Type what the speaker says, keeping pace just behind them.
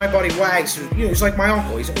my buddy Wags, he's like my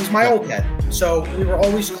uncle. He's my old head. So we were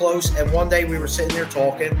always close. And one day we were sitting there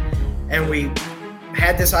talking, and we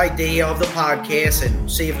had this idea of the podcast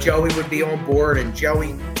and see if Joey would be on board. And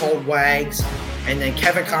Joey told Wags, and then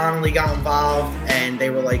Kevin Connolly got involved, and they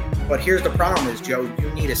were like, but here's the problem is, Joe, you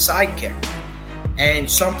need a sidekick. And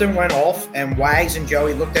something went off, and Wags and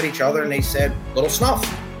Joey looked at each other, and they said, Little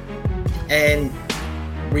Snuff. And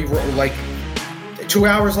we were like, 2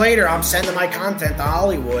 hours later, I'm sending my content to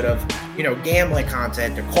Hollywood of, gambling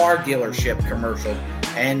content, a car dealership commercial.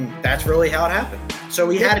 And that's really how it happened. So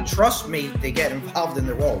he had to trust me to get involved in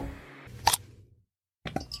the role.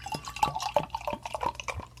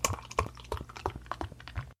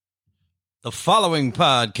 The following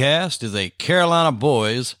podcast is a Carolina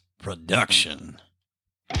Boys production.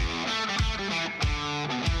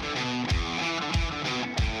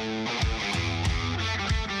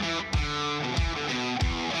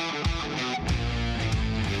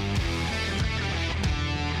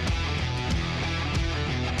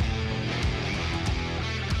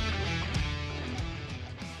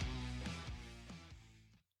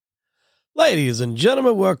 Ladies and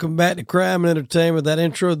gentlemen, welcome back to Crime and Entertainment. That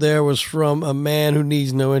intro there was from a man who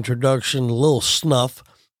needs no introduction, Lil Snuff.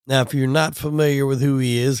 Now, if you're not familiar with who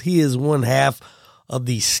he is one half of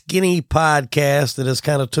the Skinny podcast that has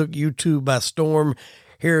kind of took YouTube by storm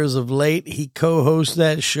here as of late. He co-hosts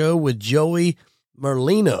that show with Joey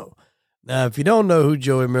Merlino. Now, if you don't know who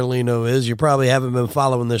Joey Merlino is, you probably haven't been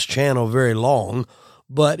following this channel very long.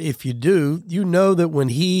 But if you do, you know that when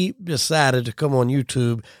he decided to come on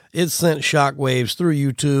YouTube, it sent shockwaves through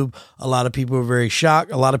YouTube. A lot of people are very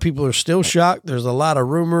shocked. A lot of people are still shocked. There's a lot of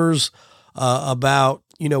rumors about,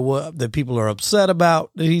 what that people are upset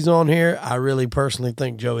about that he's on here. I really personally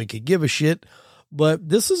think Joey could give a shit. But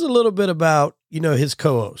this is a little bit about, his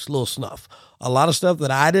co-host, Lil Snuff. A lot of stuff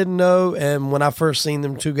that I didn't know. And when I first seen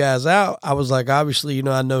them two guys out, I was like, obviously,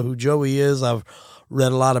 I know who Joey is. I've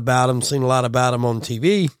read a lot about him, seen a lot about him on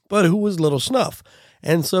TV, but who was Little Snuff?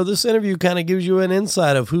 And so this interview kind of gives you an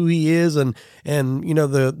insight of who he is and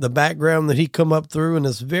the background that he come up through, and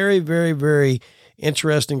it's very, very, very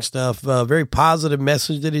interesting stuff. Very positive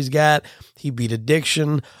message that he's got. He beat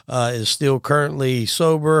addiction, is still currently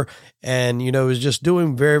sober, and, is just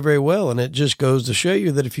doing very, very well. And it just goes to show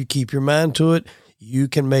you that if you keep your mind to it, you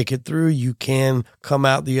can make it through. You can come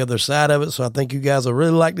out the other side of it. So I think you guys will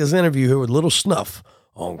really like this interview here with Little Snuff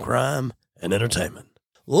on Crime and Entertainment.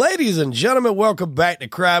 Ladies and gentlemen, welcome back to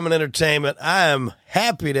Crime and Entertainment. I am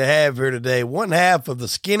happy to have here today one half of the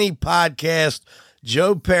Skinny podcast,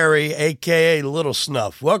 Joe Perry, a.k.a. Little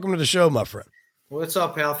Snuff. Welcome to the show, my friend. What's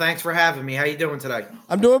up, pal? Thanks for having me. How you doing today?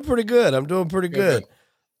 I'm doing pretty good. Good.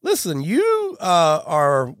 Listen, you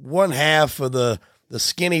are one half of the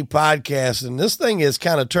Skinny podcast, and this thing has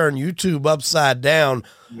kind of turned YouTube upside down,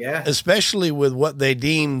 especially with what they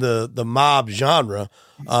deem the mob genre,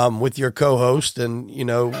 with your co-host and,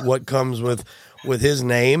 what comes with his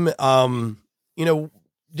name.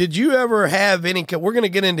 Did you ever have any, we're going to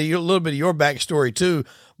get into a little bit of your backstory too,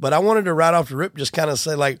 but I wanted to right off the rip, just kind of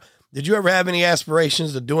say, did you ever have any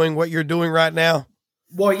aspirations of doing what you're doing right now?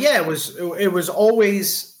 Well, yeah, it was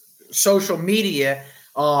always social media.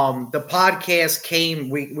 The podcast came,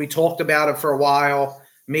 we talked about it for a while,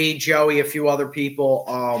 me, Joey, a few other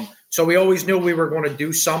people. So we always knew we were going to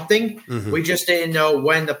do something. Mm-hmm. We just didn't know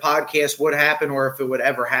when the podcast would happen or if it would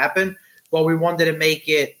ever happen, but we wanted to make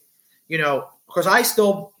it, because I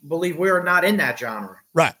still believe we are not in that genre.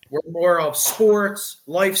 Right. We're more of sports,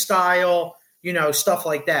 lifestyle, stuff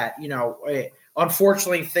like that.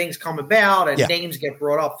 Unfortunately, things come about and names get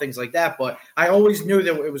brought up, things like that. But I always knew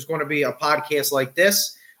that it was going to be a podcast like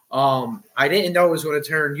this. I didn't know it was going to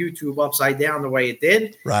turn YouTube upside down the way it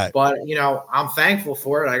did. Right. But, I'm thankful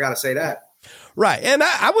for it. I got to say that. Right. And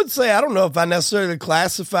I would say, I don't know if I necessarily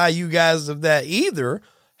classify you guys of that either.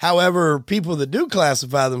 However, people that do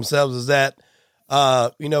classify themselves as that,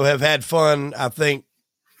 have had fun, I think,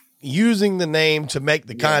 using the name to make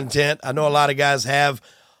the content. I know a lot of guys have.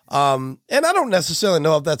 And I don't necessarily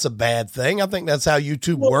know if that's a bad thing. I think that's how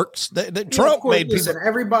YouTube works. Trump made people. Listen,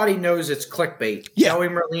 everybody knows it's clickbait. Yeah. Joey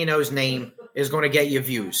Merlino's name is going to get you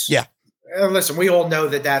views. Yeah. And listen, we all know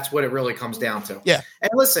that that's what it really comes down to. Yeah.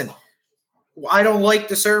 And listen, I don't like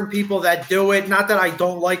the certain people that do it. Not that I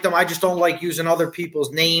don't like them. I just don't like using other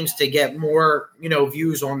people's names to get more,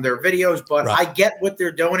 views on their videos. But I get what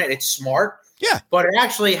they're doing. It's smart. Yeah. But it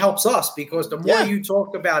actually helps us because the more you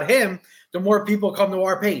talk about him, the more people come to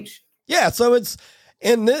our page. Yeah. So it's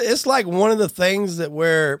like one of the things that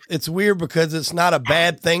where it's weird because it's not a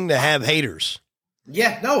bad thing to have haters.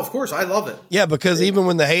 Yeah, no, of course. I love it. Yeah, because even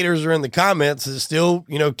when the haters are in the comments, it still,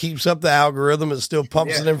 keeps up the algorithm. It still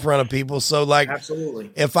pumps it in front of people. So, like,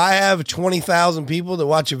 absolutely, if I have 20,000 people that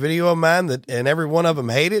watch a video of mine and every one of them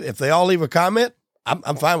hate it, if they all leave a comment,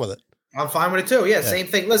 I'm fine with it. I'm fine with it too. Yeah, same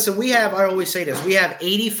thing. Listen, I always say this, we have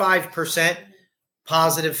 85%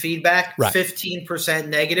 positive feedback, right. 15%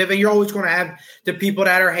 negative, and you're always going to have the people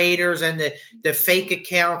that are haters and the fake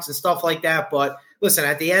accounts and stuff like that. But listen,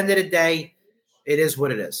 at the end of the day, it is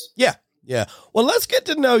what it is. Yeah. Yeah. Well, let's get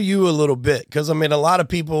to know you a little bit. Cause I mean, a lot of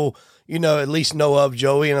people, at least know of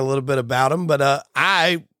Joey and a little bit about him, but,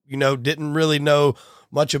 I, didn't really know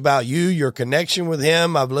much about you, your connection with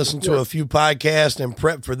him. I've listened to a few podcasts and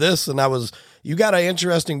prepped for this, and you got an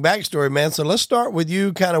interesting backstory, man. So let's start with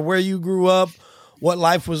you, kind of where you grew up, what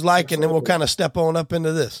life was like, and then we'll kind of step on up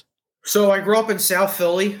into this. So I grew up in South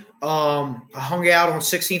Philly. I hung out on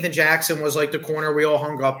 16th and Jackson was like the corner we all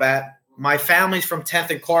hung up at. My family's from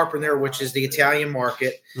 10th and Carpenter, which is the Italian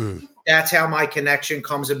market. That's how my connection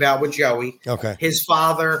comes about with Joey. Okay. His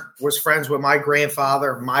father was friends with my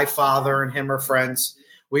grandfather. My father and him are friends.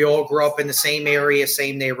 We all grew up in the same area,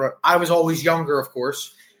 same neighborhood. I was always younger, of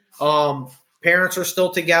course. Parents are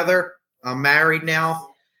still together. I'm married now.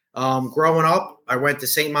 Growing up, I went to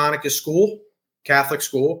St. Monica School, Catholic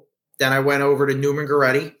school. Then I went over to Newman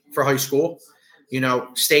Goretti for high school.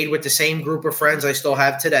 Stayed with the same group of friends I still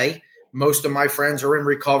have today. Most of my friends are in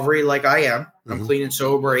recovery like I am. I'm clean and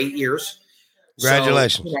sober 8 years.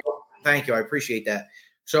 Congratulations. So, thank you. I appreciate that.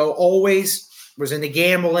 So always was into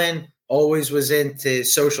gambling, always was into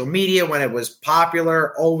social media when it was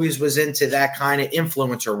popular, always was into that kind of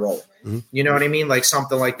influencer role. You know what I mean? Like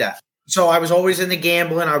something like that. So I was always into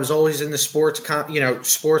gambling. I was always into sports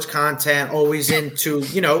content, always into,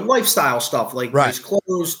 lifestyle stuff like nice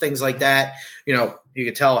clothes, things like that. You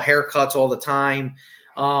could tell haircuts all the time.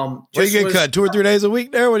 What do you get cut 2 or 3 days a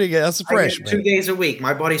week there? What do you get? That's fresh, man. 2 days a week.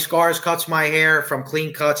 My buddy Scars cuts my hair from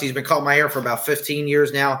Clean Cuts. He's been cutting my hair for about 15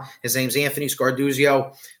 years now. His name's Anthony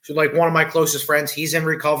Scarduzio. So like one of my closest friends, he's in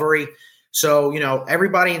recovery. So,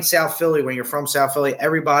 everybody in South Philly, when you're from South Philly,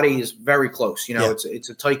 everybody is very close. It's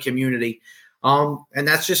a tight community. And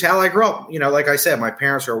that's just how I grew up. Like I said, my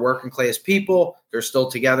parents are working class people. They're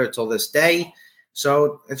still together till this day.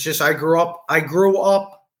 So it's just, I grew up,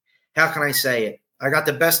 how can I say it? I got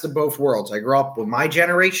the best of both worlds. I grew up with my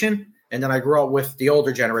generation, and then I grew up with the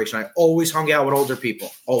older generation. I always hung out with older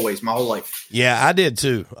people, always, my whole life. Yeah, I did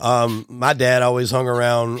too. My dad always hung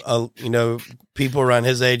around, people around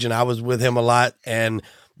his age, and I was with him a lot. And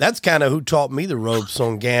that's kind of who taught me the ropes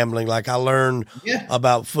on gambling. Like I learned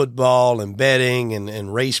about football and betting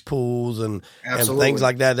and race pools and things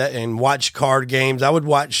like that, and watch card games. I would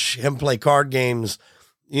watch him play card games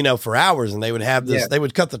for hours, and they would have this, they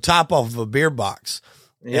would cut the top off of a beer box.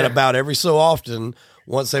 And about every so often,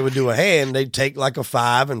 once they would do a hand, they'd take like a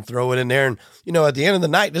 5 and throw it in there. And, at the end of the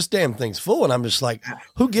night, this damn thing's full. And I'm just like,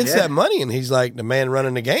 who gets that money? And he's like, the man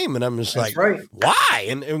running the game. And I'm just why?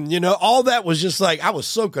 And, all that was just like, I was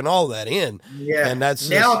soaking all that in. Yeah. And that's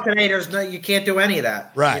now today, you can't do any of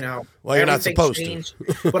that. Right. Well, you're not supposed to.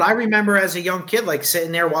 But I remember as a young kid, like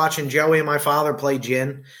sitting there watching Joey and my father play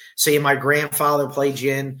gin, seeing my grandfather play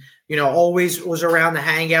gin, always was around the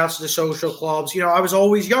hangouts, the social clubs. I was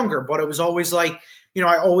always younger, but it was always like,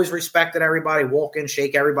 I always respected everybody, walk in,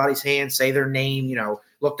 shake everybody's hand, say their name,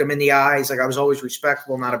 look them in the eyes. Like I was always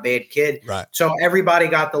respectful, not a bad kid. Right. So everybody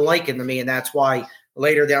got the liking to me. And that's why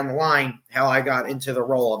later down the line, how I got into the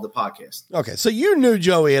role of the podcast. Okay. So you knew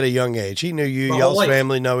Joey at a young age. He knew you, y'all's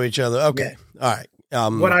family know each other. Okay. Yeah.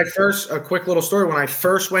 All right. A quick little story. When I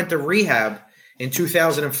first went to rehab in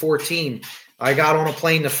 2014, I got on a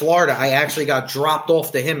plane to Florida. I actually got dropped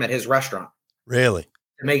off to him at his restaurant. Really?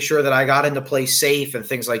 To make sure that I got into place safe and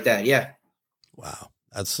things like that. Yeah. Wow.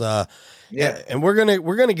 That's and we're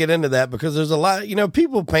gonna get into that because there's a lot,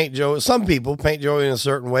 people paint Joey. Some people paint Joey in a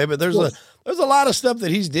certain way, but there's a lot of stuff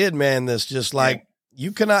that he's did, man, that's just like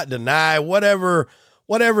you cannot deny whatever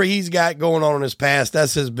he's got going on in his past.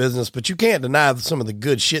 That's his business, but you can't deny some of the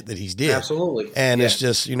good shit that he's did. Absolutely. And it's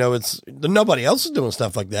just, it's nobody else is doing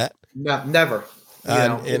stuff like that. No, never.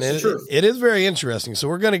 And it is very interesting. So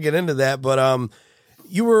we're going to get into that, but I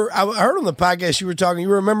heard on the podcast you were talking, you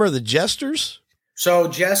remember the Jesters? So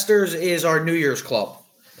Jesters is our New Year's club.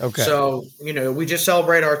 Okay. So, we just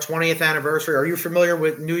celebrate our 20th anniversary. Are you familiar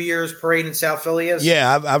with New Year's parade in South Philly is?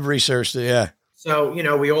 Yeah, I've researched it. Yeah. So,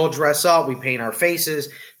 we all dress up, we paint our faces.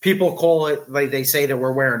 People call it, like they say that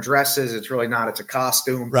we're wearing dresses. It's really not. It's a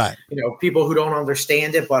costume. Right. People who don't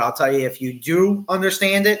understand it, but I'll tell you, if you do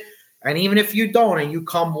understand it, and even if you don't, and you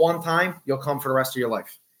come one time, you'll come for the rest of your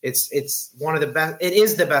life. It's one of the best. It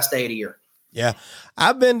is the best day of the year. Yeah.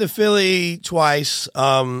 I've been to Philly twice.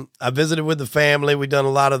 I visited with the family. We've done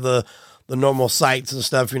a lot of the normal sites and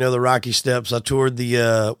stuff, the Rocky Steps. I toured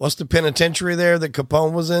the, what's the penitentiary there that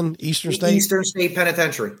Capone was in? Eastern State? Eastern State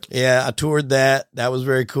Penitentiary. Yeah, I toured that. That was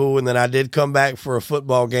very cool. And then I did come back for a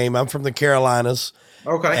football game. I'm from the Carolinas.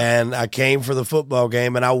 Okay. And I came for the football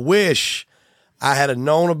game. And I wish I had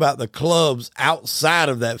known about the clubs outside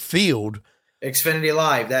of that field. Xfinity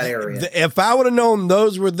Live, that area. If I would have known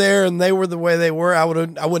those were there and they were the way they were, I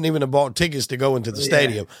wouldn't even have bought tickets to go into the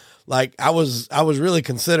stadium. Like I was really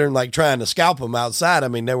considering like trying to scalp them outside. I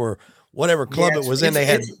mean, there were whatever club it was in. They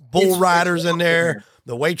had bull riders in there.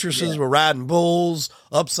 The waitresses were riding bulls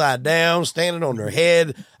upside down, standing on their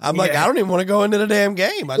head. I'm like, I don't even want to go into the damn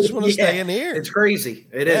game. I just want to stay in here. It's crazy.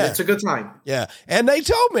 It is. It's a good time. Yeah. And they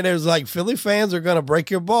told me there's like Philly fans are going to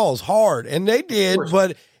break your balls hard. And they did,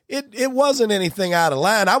 but it wasn't anything out of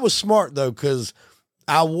line. I was smart though, because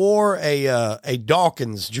I wore a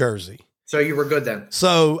Dawkins jersey. So you were good then.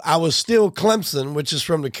 So I was still Clemson, which is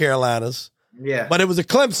from the Carolinas. Yeah. But it was a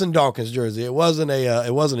Clemson Dawkins jersey. It wasn't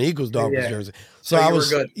an Eagles Dawkins jersey. So I was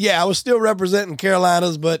good. Yeah, I was still representing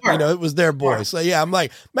Carolinas, but it was their boy. So yeah, I'm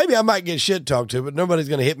like, maybe I might get shit talked to, but nobody's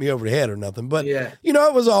going to hit me over the head or nothing. But it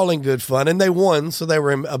was all in good fun, and they won, so they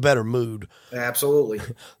were in a better mood. Absolutely.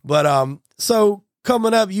 But so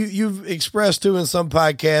coming up, you've expressed too in some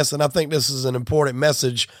podcasts, and I think this is an important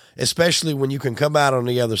message, especially when you can come out on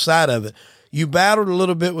the other side of it. You battled a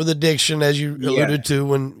little bit with addiction, as you alluded to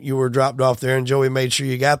when you were dropped off there, and Joey made sure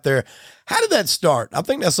you got there. How did that start? I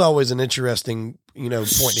think that's always an interesting, point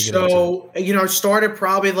to get into. So, it started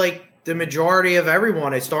probably like the majority of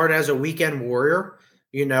everyone. It started as a weekend warrior,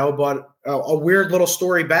 but a weird little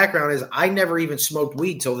story background is I never even smoked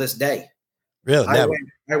weed till this day. Really?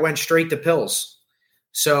 I went straight to pills.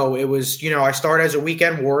 So it was, I started as a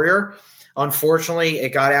weekend warrior. Unfortunately, it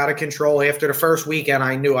got out of control after the first weekend.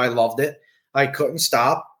 I knew I loved it. I couldn't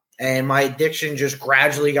stop. And my addiction just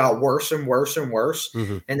gradually got worse and worse and worse.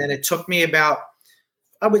 Mm-hmm. And then it took me about,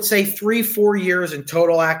 I would say 3-4 years in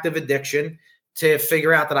total active addiction to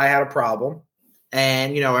figure out that I had a problem.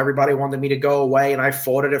 And, everybody wanted me to go away, and I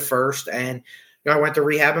fought it at first. And I went to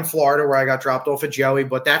rehab in Florida where I got dropped off of Joey,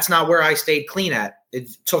 but that's not where I stayed clean at. It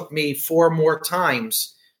took me 4 more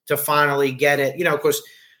times to finally get it, because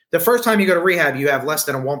the first time you go to rehab, you have less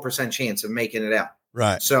than a 1% chance of making it out.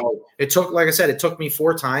 Right. So it took, like I said, it took me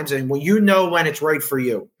 4 times. And when it's right for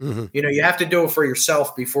you, you have to do it for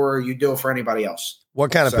yourself before you do it for anybody else. What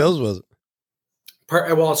kind of pills was it?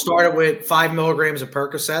 It started with 5 milligrams of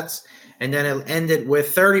Percocets, and then it ended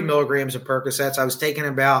with 30 milligrams of Percocets. I was taking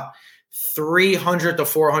about 300 to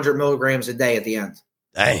 400 milligrams a day at the end.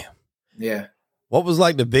 Damn. Yeah. What was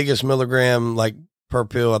like the biggest milligram per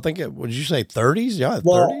pill? I think would you say 30s? Yeah,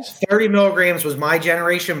 30s. 30 milligrams was my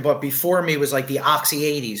generation, but before me was like the Oxy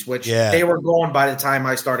 80s, which they were gone by the time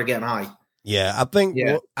I started getting high. Yeah, I think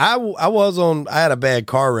I had a bad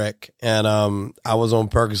car wreck, and I was on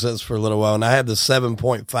Percocets for a little while, and I had the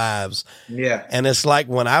 7.5s. Yeah. And it's like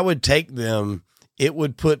when I would take them, it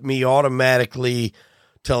would put me automatically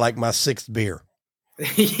to like my 6th beer.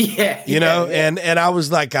 And I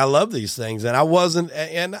was like, I love these things. And I wasn't,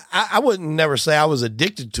 and I wouldn't never say I was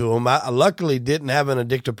addicted to them. I luckily didn't have an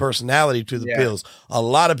addictive personality to the pills. A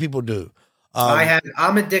lot of people do.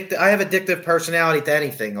 I'm addicted. I have addictive personality to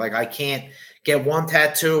anything. Like I can't get one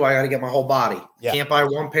tattoo. I got to get my whole body. Yeah. Can't buy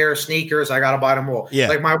one pair of sneakers. I got to buy them all. Yeah.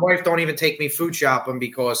 Like my wife don't even take me food shopping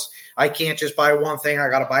because I can't just buy one thing. I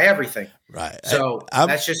got to buy everything. Right. So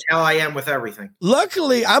that's just how I am with everything.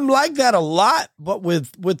 Luckily, I'm like that a lot, but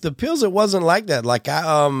with the pills, it wasn't like that. Like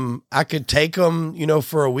I could take them,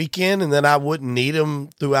 for a weekend, and then I wouldn't need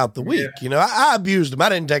them throughout the week. Yeah. I abused them. I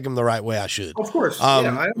didn't take them the right way I should. Of course.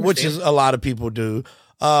 Which is a lot of people do.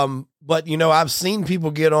 But I've seen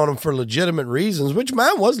people get on them for legitimate reasons, which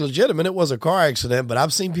mine was legitimate. It was a car accident, but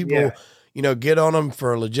I've seen people, get on them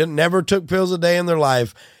for never took pills a day in their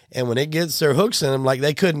life. And when it gets their hooks in them, like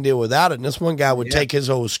they couldn't deal without it. And this one guy would take his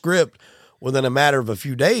whole script within a matter of a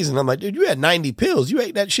few days. And I'm like, dude, you had 90 pills. You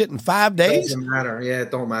ate that shit in 5 days? Doesn't matter. Yeah,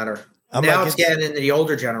 it don't matter. Now it's getting into the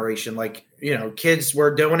older generation. Like, kids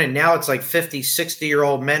were doing it. Now it's like 50,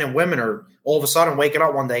 60-year-old men and women are all of a sudden waking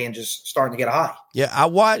up one day and just starting to get high. Yeah, I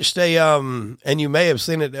watched and you may have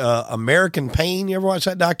seen it, American Pain. You ever watch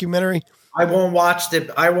that documentary? I won't watch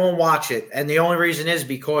it. And the only reason is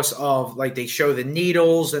because of they show the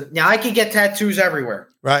needles. And now I can get tattoos everywhere.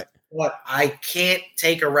 Right. But I can't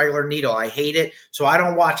take a regular needle. I hate it. So I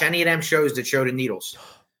don't watch any of them shows that show the needles.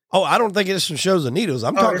 Oh, I don't think it's from Shows of Needles.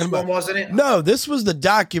 I'm talking this about. one wasn't it? No, this was the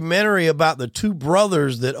documentary about the two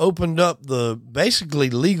brothers that opened up the basically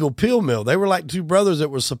legal pill mill. They were like two brothers that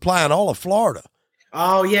were supplying all of Florida.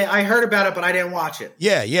 Oh yeah, I heard about it, but I didn't watch it.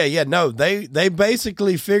 Yeah. No, they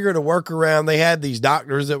basically figured a workaround. They had these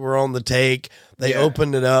doctors that were on the take. They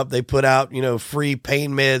opened it up. They put out, free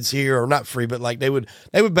pain meds here, or not free, but like they would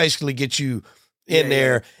basically get you in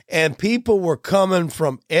there, and people were coming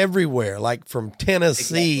from everywhere, like from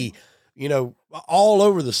Tennessee, all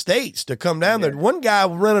over the states to come down there. One guy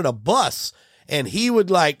rented a bus, and he would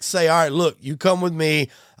like say, all right, look, you come with me.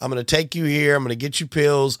 I'm going to take you here. I'm going to get you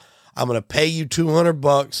pills. I'm going to pay you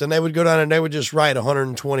 $200. And they would go down and they would just write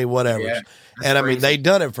 120, whatever. Yeah, and I mean, they'd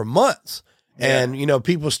done it for months. And,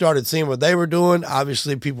 people started seeing what they were doing.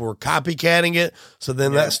 Obviously, people were copycatting it. So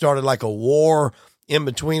then that started like a war in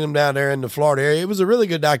between them down there in the Florida area. It was a really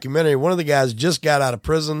good documentary. One of the guys just got out of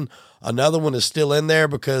prison. Another one is still in there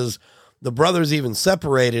because the brothers even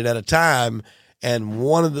separated at a time. And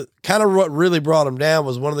one of the kind of what really brought him down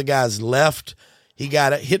was one of the guys left. He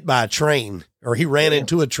got hit by a train, or he ran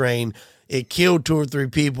into a train. It killed 2 or 3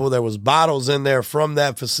 people. There was bottles in there from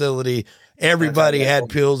that facility. Everybody had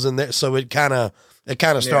pills in there. So it kind of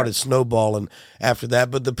started snowballing after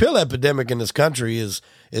that. But the pill epidemic in this country is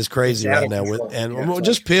crazy right now.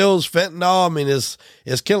 Just pills, fentanyl. I mean,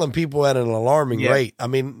 it's killing people at an alarming rate. I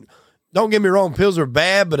mean, don't get me wrong, pills are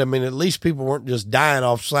bad, but I mean, at least people weren't just dying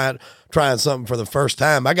off trying something for the first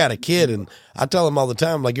time. I got a kid, and I tell him all the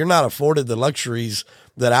time, like, you're not afforded the luxuries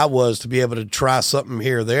that I was to be able to try something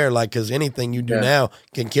here or there, like, because anything you do now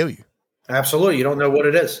can kill you. Absolutely. You don't know what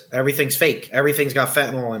it is. Everything's fake. Everything's got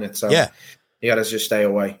fentanyl in it. So you got to just stay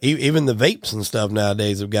away. Even the vapes and stuff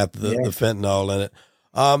nowadays have got the fentanyl in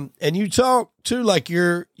it. And you talk too, like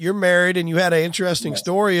you're married, and you had an interesting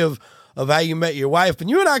story of how you met your wife. And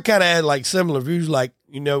you and I kind of had like similar views. Like,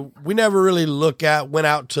 we never really went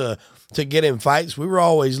out to get in fights. We were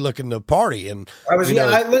always looking to party. And I was,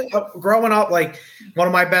 growing up, like one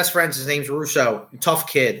of my best friends, his name's Russo, tough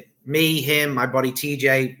kid. Me, him, my buddy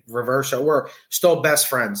TJ, Reverso, we're still best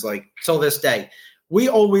friends, like till this day. We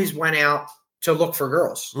always went out to look for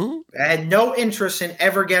girls. Mm-hmm. I had no interest in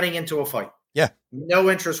ever getting into a fight. Yeah.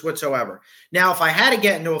 No interest whatsoever. Now, if I had to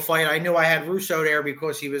get into a fight, I knew I had Russo there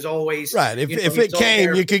because he was always right. If it came,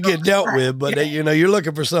 there, you could get dealt with, but you're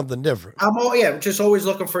looking for something different. Just always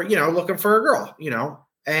looking for a girl,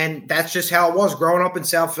 and that's just how it was growing up in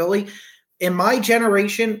South Philly. In my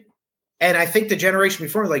generation, and I think the generation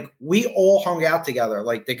before, like we all hung out together.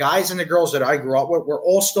 Like the guys and the girls that I grew up with, we're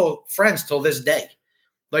all still friends till this day.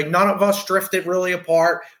 Like none of us drifted really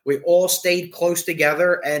apart. We all stayed close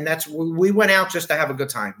together, and we went out just to have a good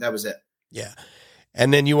time. That was it. Yeah.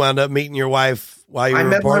 And then you wound up meeting your wife while you were I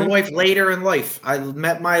met partying? my wife later in life. I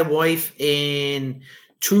met my wife in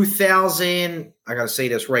 2000. I got to say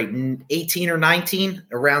this right, 18 or 19,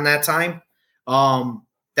 around that time.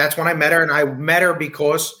 That's when I met her, and I met her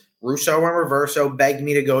because Russo and Reverso begged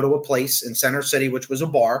me to go to a place in Center City, which was a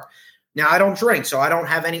bar. Now, I don't drink, so I don't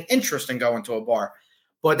have any interest in going to a bar.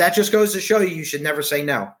 But that just goes to show you should never say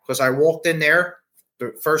no. Because I walked in there,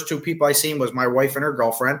 the first 2 people I seen was my wife and her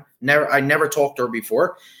girlfriend. I never talked to her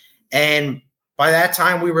before. And by that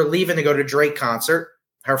time, we were leaving to go to Drake concert.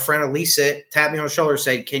 Her friend Elisa tapped me on the shoulder and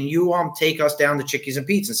said, can you take us down to Chickies and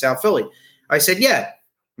Pete's in South Philly? I said, yeah.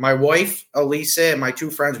 My wife, Elisa, and my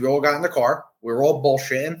 2 friends, we all got in the car. We were all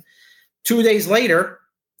bullshitting. 2 days later,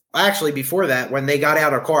 actually before that, when they got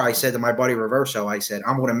out of the car, I said to my buddy Reverso, I said,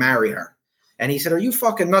 I'm going to marry her. And he said, are you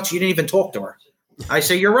fucking nuts? You didn't even talk to her. I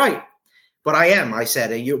said, you're right. But I am, I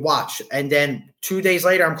said, and you watch. And then 2 days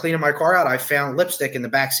later, I'm cleaning my car out. I found lipstick in the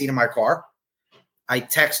back seat of my car. I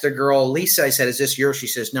text the girl, Lisa. I said, is this yours? She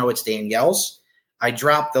says, no, it's Danielle's. I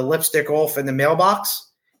dropped the lipstick off in the mailbox.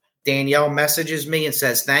 Danielle messages me and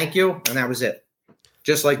says, thank you. And that was it.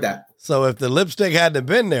 Just like that. So if the lipstick hadn't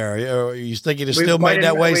been there, you think you'd have still made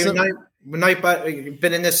that way? We might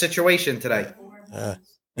been in this situation today.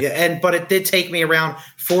 But it did take me around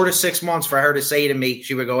 4 to 6 months for her to say to me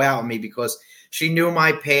she would go out with me because she knew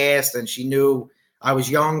my past and she knew I was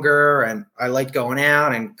younger and I liked going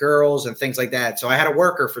out and girls and things like that. So I had to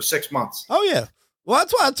work her for 6 months. Oh, yeah. Well,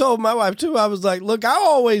 that's why I told my wife, too. I was like, look, I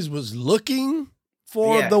always was looking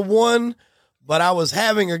for the one, but I was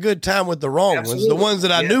having a good time with the wrong ones, the ones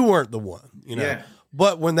that I knew weren't the one, Yeah.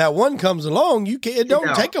 But when that one comes along, it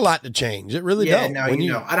don't take a lot to change. It really don't. No,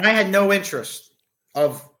 And I had no interest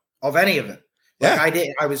of any of it. Like I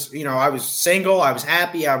did. I was single. I was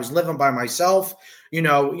happy. I was living by myself.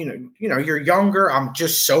 You're younger. I'm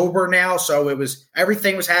just sober now. So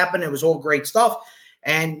everything was happening. It was all great stuff.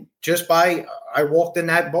 And I walked in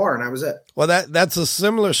that bar and that was it. Well, that's a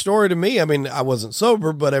similar story to me. I mean, I wasn't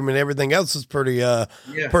sober, but I mean, everything else is pretty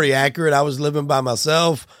accurate. I was living by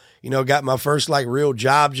myself, got my first like real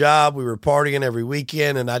job. We were partying every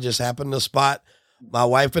weekend, and I just happened to spot my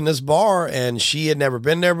wife in this bar, and she had never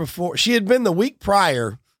been there before. She had been the week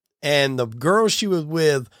prior, and the girl she was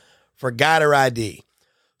with forgot her ID.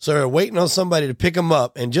 So they're waiting on somebody to pick them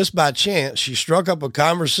up. And just by chance, she struck up a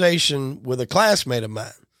conversation with a classmate of mine.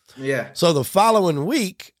 Yeah. So the following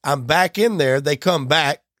week, I'm back in there. They come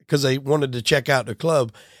back because they wanted to check out the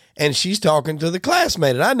club. And she's talking to the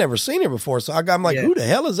classmate. And I'd never seen her before. So I'm like, who the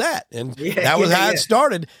hell is that? And that was how it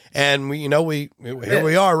started. And, here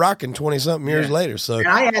we are rocking 20-something years later. So and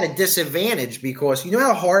I had a disadvantage because you know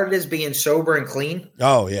how hard it is being sober and clean?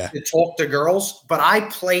 Oh, yeah. To talk to girls. But I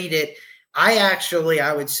played it.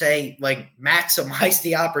 I would say, like, maximize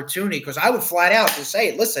the opportunity because I would flat out just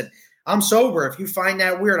say, listen, I'm sober. If you find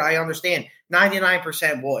that weird, I understand.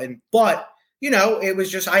 99% wouldn't. But, it was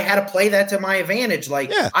just I had to play that to my advantage. Like,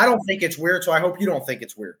 I don't think it's weird, so I hope you don't think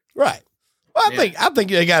it's weird. Right. Well, I think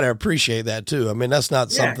you got to appreciate that, too. I mean, that's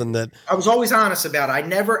not something that – I was always honest about it. I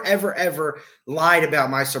never, ever, ever lied about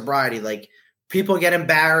my sobriety. Like, people get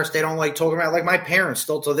embarrassed. They don't like talking about it. Like my parents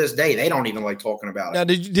still to this day, they don't even like talking about it. Now,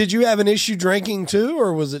 did you have an issue drinking too,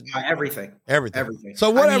 or was it everything? Everything.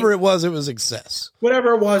 So whatever it was excess.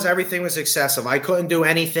 Whatever it was, everything was excessive. I couldn't do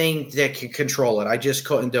anything that could control it. I just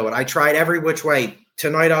couldn't do it. I tried every which way.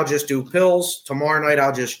 Tonight I'll just do pills. Tomorrow night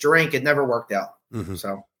I'll just drink. It never worked out. Mm-hmm.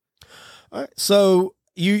 So, all right. So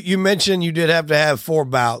you mentioned you did have to have 4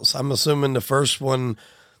 bouts. I'm assuming the first one.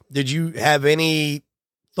 Did you have any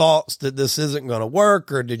thoughts that this isn't going to work,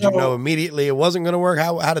 or did you know immediately it wasn't going to work?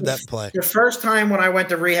 How did that play? The first time when I went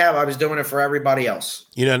to rehab, I was doing it for everybody else.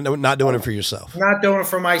 Not doing it for yourself. Not doing it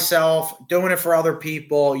for myself, doing it for other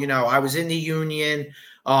people. I was in the union.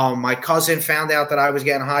 My cousin found out that I was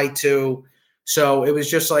getting high too. So it was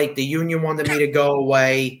just like the union wanted me to go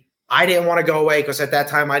away. I didn't want to go away because at that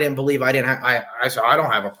time I didn't believe I said, I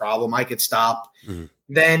don't have a problem. I could stop. Mm-hmm.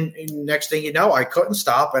 Then next thing you know, I couldn't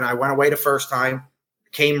stop. And I went away the first time.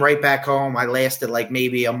 Came right back home. I lasted like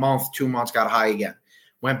maybe a month, 2 months, got high again.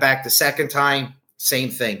 Went back the second time, same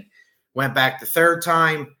thing. Went back the third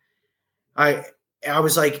time. I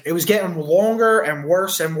was like, it was getting longer and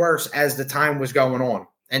worse as the time was going on.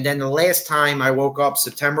 And then the last time I woke up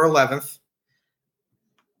September 11th,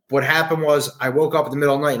 what happened was I woke up in the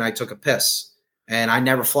middle of the night and I took a piss. And I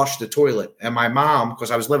never flushed the toilet. And my mom,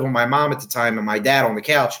 because I was living with my mom at the time and my dad on the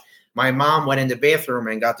couch, my mom went in the bathroom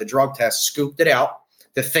and got the drug test, scooped it out.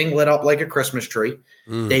 The thing lit up like a Christmas tree.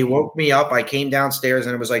 They woke me up. I came downstairs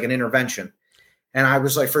and it was like an intervention. And I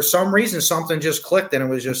was like, for some reason, something just clicked. And it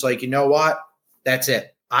was just like, you know what? That's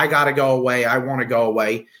it. I got to go away. I want to go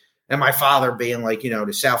away. And my father being like,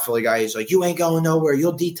 the South Philly guy, he's like, you ain't going nowhere.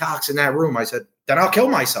 You'll detox in that room. I said, then I'll kill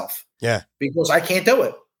myself. Yeah. Because I can't do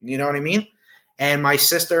it. You know what I mean? And my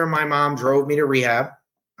sister and my mom drove me to rehab.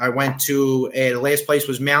 I went to the last place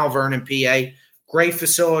was Mount Vernon, PA. Great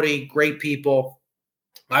facility, great people.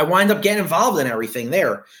 I wind up getting involved in everything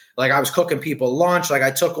there. Like I was cooking people lunch. Like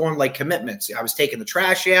I took on like commitments. I was taking the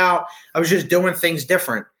trash out. I was just doing things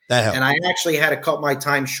different. And I actually had to cut my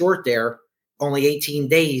time short there, only 18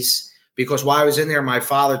 days, because while I was in there, my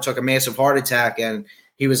father took a massive heart attack and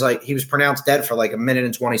he was pronounced dead for like a minute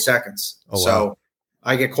and 20 seconds. Oh, wow. So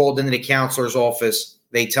I get called into the counselor's office.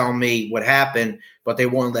 They tell me what happened, but they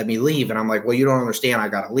won't let me leave. And I'm like, well, you don't understand. I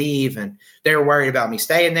got to leave. And they were worried about me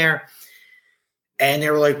staying there. And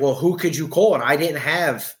they were like, well, who could you call? And I didn't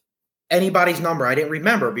have anybody's number. I didn't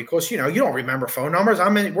remember because, you don't remember phone numbers.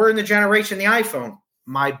 We're in the generation of the iPhone.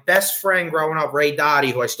 My best friend growing up, Ray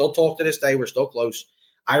Dottie, who I still talk to this day, we're still close.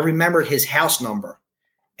 I remembered his house number.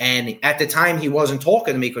 And at the time, he wasn't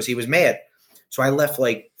talking to me because he was mad. So I left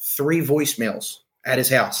like 3 voicemails at his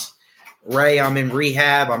house. Ray, I'm in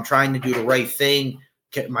rehab. I'm trying to do the right thing.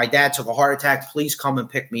 My dad took a heart attack. Please come and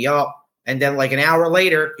pick me up. And then like an hour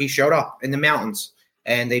later, he showed up in the mountains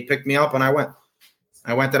and they picked me up and I went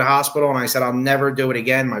to the hospital and I said, I'll never do it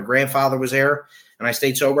again. My grandfather was there and I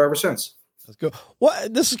stayed sober ever since. That's good. Well,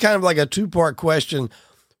 this is kind of like a 2-part question.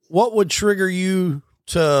 What would trigger you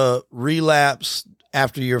to relapse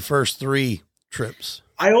after your first 3 trips?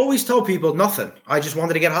 I always tell people nothing. I just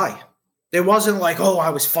wanted to get high. It wasn't like,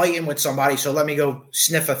 I was fighting with somebody, so let me go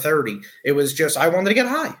sniff a 30. It was just, I wanted to get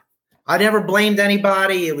high. I never blamed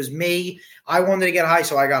anybody. It was me. I wanted to get high,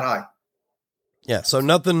 so I got high. Yeah, so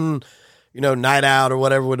nothing, night out or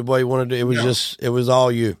whatever with the boy you wanted to do. It was it was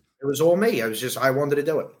all you. It was all me. I wanted to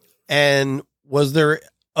do it. And was there,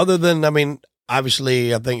 other than,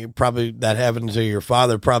 obviously, I think probably that happened to your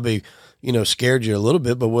father probably scared you a little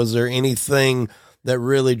bit, but was there anything that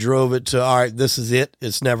really drove it to, all right, this is it?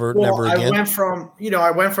 It's never again?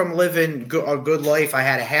 I went from living a good life. I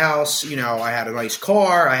had a house, I had a nice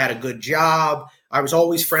car. I had a good job. I was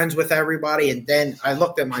always friends with everybody. And then I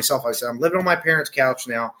looked at myself. I said, I'm living on my parents' couch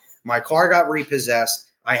now. My car got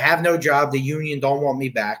repossessed. I have no job. The union don't want me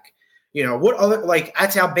back. What other,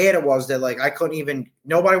 that's how bad it was that I couldn't even,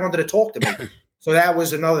 nobody wanted to talk to me. So that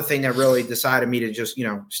was another thing that really decided me to just,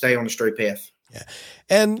 stay on the straight path. Yeah.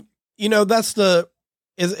 And,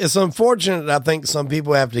 it's unfortunate. I think some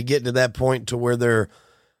people have to get to that point to where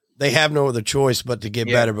they have no other choice but to get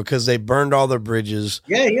better because they burned all their bridges.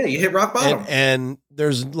 Yeah. You hit rock bottom. And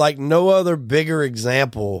there's no other bigger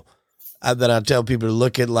example that I tell people to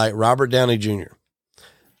look at, like Robert Downey Jr.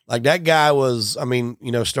 Like that guy was,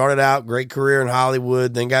 started out great career in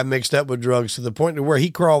Hollywood, then got mixed up with drugs to the point to where he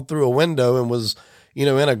crawled through a window and was, in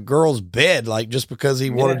a girl's bed, just because he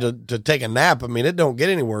wanted to take a nap. It don't get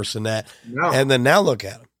any worse than that. No. And then now look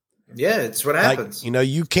at him. Yeah, it's what happens.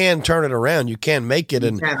 You can turn it around. You can make it.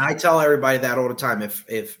 And I tell everybody that all the time.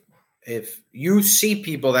 If you see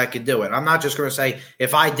people that could do it, I'm not just going to say,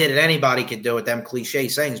 if I did it, anybody could do it, them cliche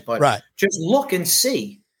sayings, but just look and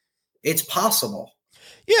see. It's possible.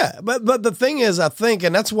 Yeah, but the thing is, I think,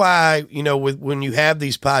 and that's why, when you have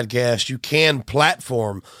these podcasts, you can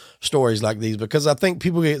platform stories like these, because I think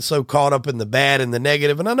people get so caught up in the bad and the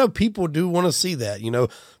negative, and I know people do want to see that.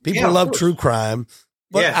 People love true crime,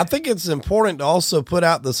 but I think it's important to also put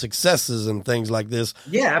out the successes and things like this.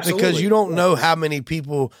 Yeah, absolutely. Because you don't know how many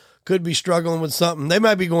people could be struggling with something. They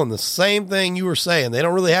might be going the same thing you were saying. They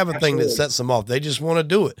don't really have a thing that sets them off. They just want to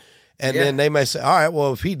do it. And then they may say, all right,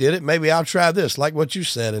 well, if he did it, maybe I'll try this, like what you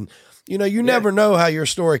said. And, you never know how your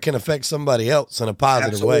story can affect somebody else in a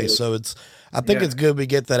positive way. So I think it's good we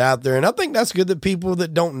get that out there. And I think that's good that people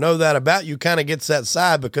that don't know that about you kind of gets that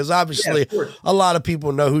side, because obviously a lot of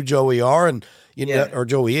people know who Joey are and, or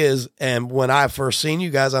Joey is. And when I first seen you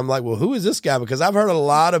guys, I'm like, well, who is this guy? Because I've heard a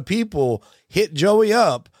lot of people hit Joey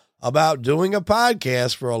up about doing a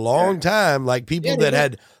podcast for a long time, like people that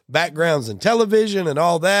had backgrounds in television and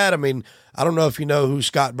all that. I don't know if you know who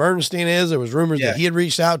Scott Bernstein is. There was rumors that he had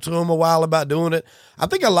reached out to him a while about doing it. I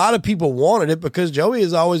think a lot of people wanted it because Joey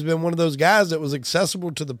has always been one of those guys that was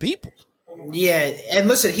accessible to the people. Yeah, and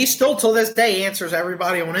listen, he still till this day answers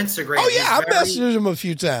everybody on Instagram. Oh yeah, I messaged him a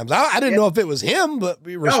few times. I didn't know if it was him, but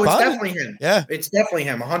we responded. No, it's definitely him. Yeah, it's definitely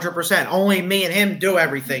him, 100%. Only me and him do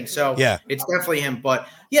everything, so it's definitely him. But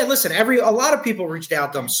yeah, listen, a lot of people reached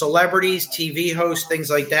out to him, celebrities, TV hosts, things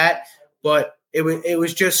like that. But it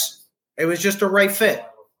was just a right fit.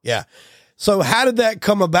 Yeah. So how did that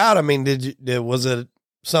come about? Was it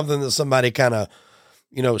something that somebody kind of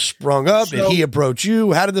sprung up? So, did he approach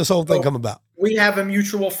you? How did this whole thing come about? We have a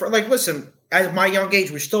mutual friend. Listen, at my young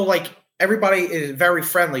age, we're still everybody is very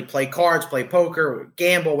friendly. Play cards, play poker,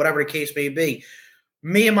 gamble, whatever the case may be.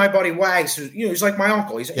 Me and my buddy Wags, he's like my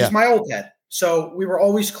uncle. He's my old dad. So we were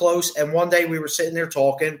always close. And one day we were sitting there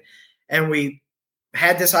talking, and we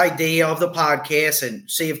had this idea of the podcast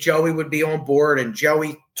and see if Joey would be on board. And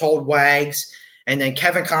Joey told Wags, and then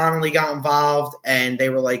Kevin Connolly got involved, and they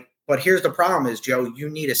were like, but here's the problem is, Joe, you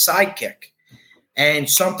need a sidekick. And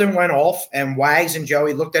something went off, and Wags and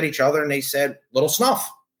Joey looked at each other and they said, little Snuff.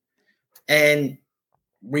 And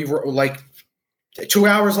we were 2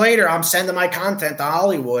 hours later, I'm sending my content to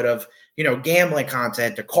Hollywood of, gambling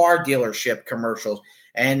content, to car dealership commercials.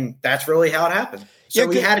 And that's really how it happened. So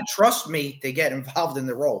he had to trust me to get involved in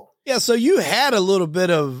the role. Yeah. So you had a little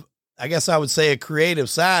bit of, I guess I would say, a creative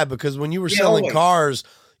side, because when you were selling cars,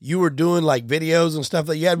 you were doing videos and stuff.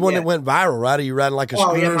 That you had one that went viral, right? Are you riding a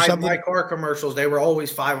scooter or something? My car commercials, they were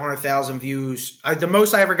always 500,000 views. The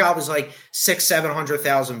most I ever got was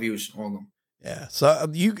 600,000-700,000 views on them. Yeah. So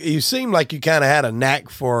you seem like you kind of had a knack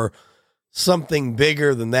for something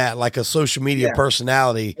bigger than that, like a social media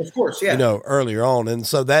personality, of course, earlier on. And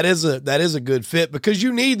so that is a good fit, because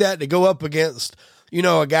you need that to go up against,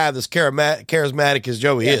 a guy that's charismatic as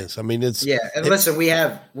Joey is. Listen, we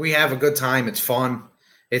have a good time. It's fun.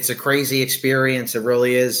 It's a crazy experience. It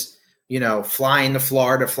really is, flying to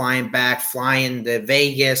Florida, flying back, flying to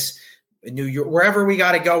Vegas, New York, wherever we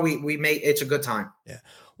got to go. It's a good time. Yeah.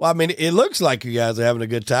 Well, it looks like you guys are having a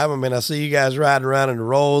good time. I see you guys riding around in the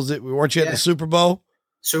Rolls. Weren't you at the Super Bowl?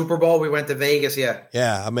 Super Bowl, we went to Vegas, yeah.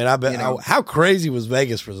 Yeah, I bet. How crazy was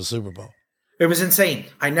Vegas for the Super Bowl? It was insane.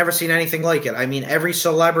 I never seen anything like it. Every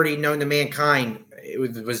celebrity known to mankind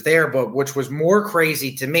was there, but which was more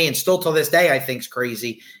crazy to me, and still to this day I think is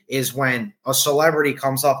crazy, is when a celebrity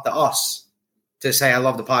comes up to us to say, I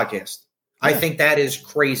love the podcast. Yeah. I think that is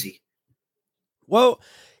crazy. Well,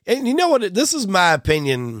 and you know what? This is my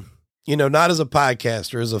opinion, not as a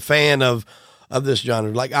podcaster, as a fan of this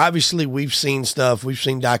genre. Like, obviously we've seen stuff, we've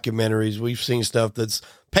seen documentaries, we've seen stuff that's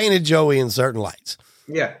painted Joey in certain lights.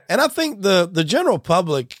 Yeah. And I think the general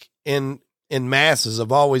public in masses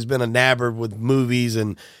have always been enamored with movies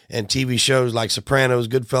and TV shows like Sopranos,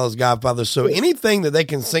 Goodfellas, Godfather. So anything that they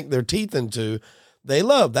can sink their teeth into, they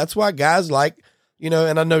love. That's why guys like,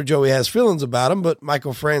 and I know Joey has feelings about him, but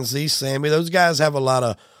Michael Francis, Sammy, those guys have a lot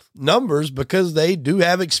of numbers because they do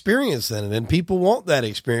have experience in it, and people want that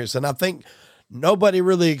experience. And I think nobody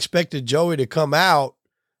really expected Joey to come out,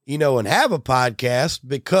 and have a podcast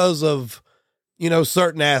because of,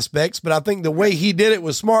 certain aspects. But I think the way he did it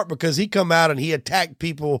was smart because he come out and he attacked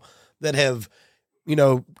people that have,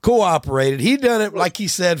 cooperated. He done it, like he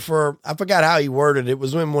said, I forgot how he worded it. It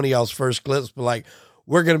was in one of y'all's first clips, but like,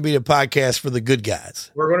 we're going to be the podcast for the good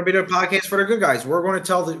guys. We're going to be the podcast for the good guys. We're going to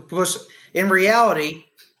tell because in reality,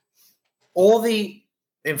 all the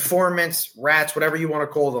informants, rats, whatever you want to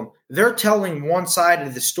call them, they're telling one side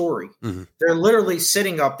of the story. Mm-hmm. They're literally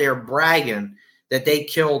sitting up there bragging that they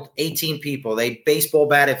killed 18 people. They baseball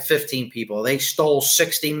batted 15 people. They stole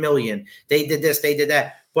 60 million. They did this, they did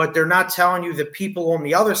that. But they're not telling you the people on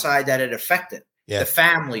the other side that it affected. Yeah. The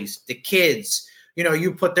families, the kids.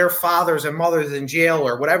 You put their fathers and mothers in jail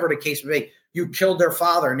or whatever the case may be. You killed their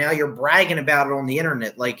father. Now you're bragging about it on the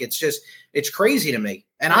internet. Like, it's crazy to me.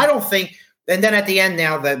 And I don't think – and then at the end,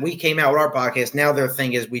 now that we came out with our podcast, now their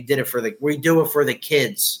thing is we do it for the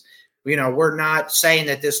kids. We're not saying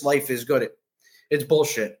that this life is good. It's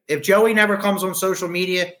bullshit. If Joey never comes on social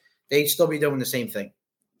media, they'd still be doing the same thing.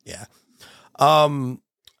 Yeah.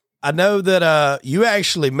 I know that you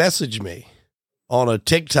actually messaged me on a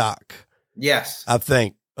TikTok. Yes. I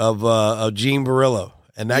think of Gene Barillo.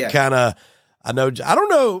 And that kind of, I don't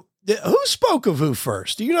know who spoke of who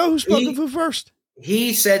first. Do you know who spoke of who first?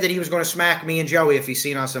 He said that he was going to smack me and Joey if he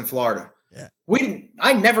seen us in Florida. Yeah.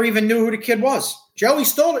 I never even knew who the kid was. Joey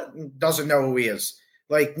still doesn't know who he is.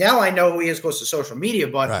 Like, now I know who he is because of social media,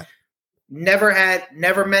 but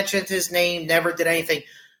never mentioned his name, never did anything.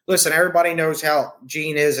 Listen, everybody knows how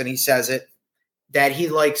Gene is, and he says it, that he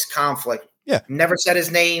likes conflict. Yeah. Never said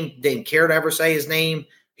his name, didn't care to ever say his name.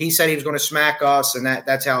 He said he was going to smack us, and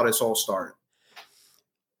that's how this all started.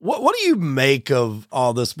 What do you make of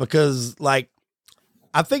all this? Because, like,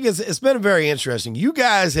 I think it's been very interesting. You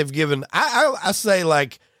guys have given, I say,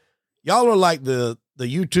 like, y'all are like the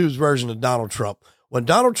YouTube's version of Donald Trump. When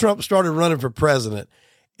Donald Trump started running for president,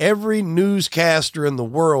 every newscaster in the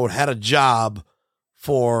world had a job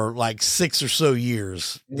for like 6 or so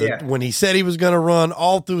years. When he said he was going to run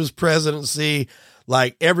all through his presidency,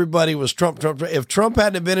 like, everybody was Trump. If Trump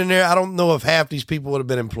hadn't been in there, I don't know if half these people would have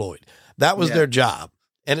been employed. That was their job.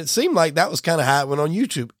 And it seemed like that was kind of how it went on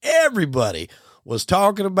YouTube. Everybody was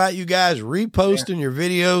talking about you guys, reposting your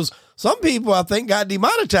videos. Some people, I think, got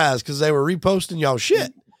demonetized because they were reposting y'all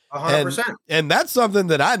shit. 100%. And that's something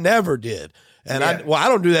that I never did. And I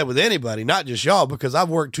don't do that with anybody, not just y'all, because I've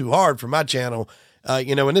worked too hard for my channel,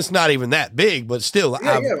 and it's not even that big, but still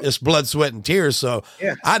it's blood, sweat, and tears. So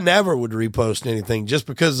I never would repost anything just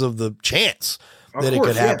because of the chance that it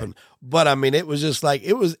could happen. But I mean, it was just like,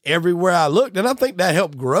 it was everywhere I looked. And I think that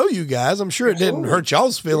helped grow you guys. I'm sure it didn't hurt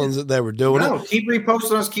y'all's feelings that they were doing it. Keep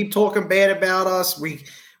reposting us, keep talking bad about us.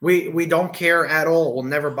 We don't care at all. It will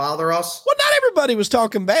never bother us. Well, not everybody was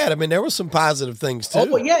talking bad. I mean, there was some positive things too. Oh,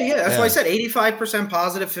 well, yeah. That's why I said 85%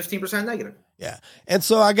 positive, 15% negative. Yeah. And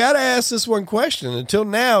so I got to ask this one question. Until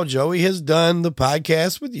now, Joey has done the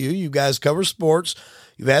podcast with you. You guys cover sports.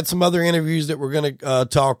 You've had some other interviews that we're going to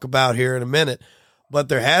talk about here in a minute. But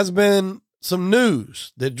there has been some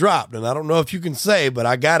news that dropped. And I don't know if you can say, but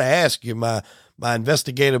I got to ask you, my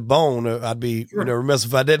investigative bone, I'd be remiss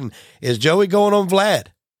if I didn't. Is Joey going on Vlad?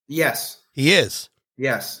 Yes. He is.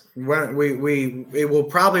 Yes. It will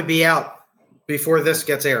probably be out before this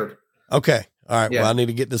gets aired. Okay. All right. Yeah. Well, I need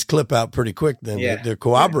to get this clip out pretty quick then to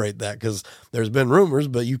corroborate that, because there's been rumors,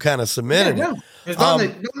 but you kind of cemented it. There's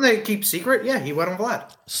nothing that keep secret. Yeah, he went on Vlad.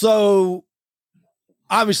 So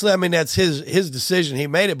obviously, I mean, that's his decision. He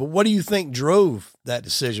made it. But what do you think drove that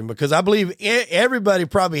decision? Because I believe everybody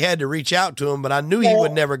probably had to reach out to him, but I knew he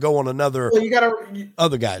would never go on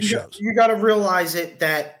other guys' shows. You got to realize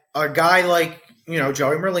that a guy like,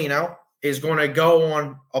 Joey Merlino is going to go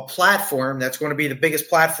on a platform that's going to be the biggest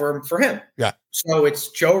platform for him. Yeah. So it's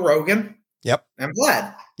Joe Rogan. Yep. And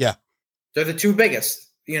Vlad. Yeah. They're the two biggest,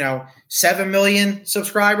 7 million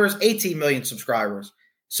subscribers, 18 million subscribers.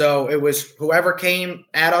 So it was whoever came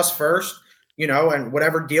at us first, and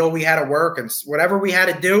whatever deal we had to work and whatever we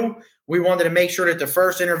had to do, we wanted to make sure that the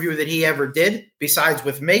first interview that he ever did, besides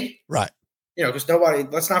with me, right, because nobody.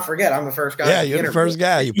 Let's not forget, I'm the first guy. Yeah, you're the first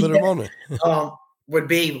guy. You put him on it. Would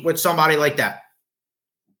be with somebody like that.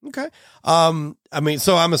 Okay. I mean,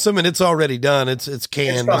 so I'm assuming it's already done. It's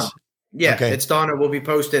canned. It's done. Yeah, okay. It's done. It will be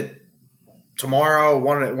posted tomorrow,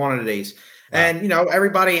 one of the days. Wow. And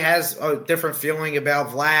everybody has a different feeling about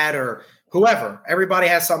Vlad or whoever. Everybody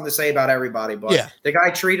has something to say about everybody. But the guy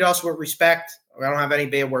treated us with respect. I don't have any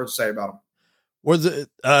bad words to say about him. Was it?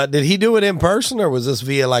 Did he do it in person or was this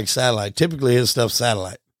via like satellite? Typically, his stuff's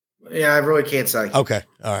satellite. Yeah, I really can't say. Okay.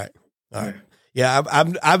 All right. Yeah,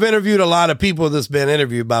 I've interviewed a lot of people that's been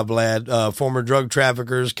interviewed by Vlad, former drug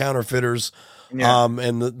traffickers, counterfeiters. Yeah.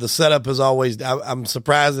 And the setup is always, I'm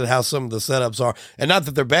surprised at how some of the setups are, and not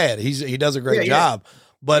that they're bad. He does a great job,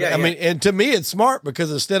 but I mean, and to me, it's smart because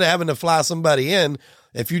instead of having to fly somebody in,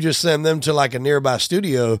 if you just send them to like a nearby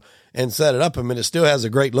studio and set it up, I mean, it still has a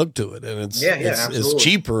great look to it, and it's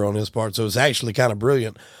cheaper on his part. So it's actually kind of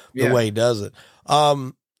brilliant the way he does it.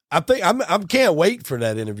 I think I can't wait for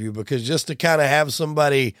that interview because just to kind of have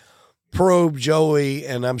somebody probe Joey,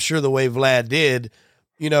 and I'm sure the way Vlad did,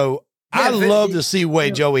 I love to see the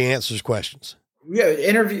way Joey answers questions. Yeah,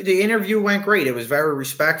 the interview went great. It was very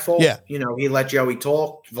respectful. Yeah. He let Joey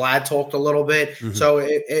talk. Vlad talked a little bit. Mm-hmm. So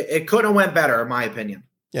it couldn't have went better, in my opinion.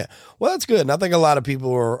 Yeah. Well, that's good. And I think a lot of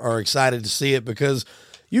people are excited to see it because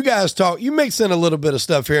you guys you mix in a little bit of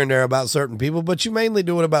stuff here and there about certain people, but you mainly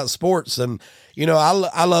do it about sports. And,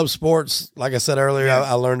 I love sports. Like I said earlier,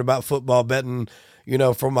 I learned about football betting,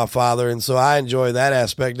 from my father. And so I enjoy that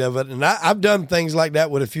aspect of it. And I've done things like that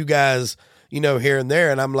with a few guys, here and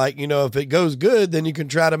there. And I'm like, if it goes good, then you can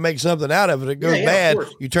try to make something out of it. If it goes bad,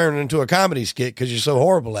 you turn it into a comedy skit because you're so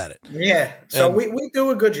horrible at it. Yeah. So we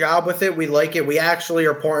do a good job with it. We like it. We actually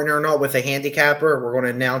are partnering up with a handicapper. We're going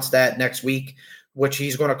to announce that next week, which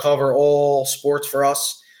he's going to cover all sports for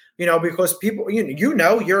us, because people,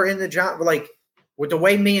 you're in the job, like with the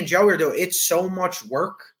way me and Joey are doing, it's so much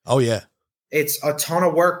work. Oh yeah. It's a ton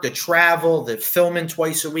of work, the travel, the filming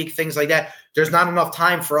twice a week, things like that. There's not enough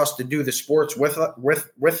time for us to do the sports with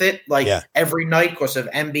it, every night because of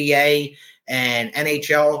NBA and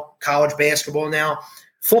NHL, college basketball now.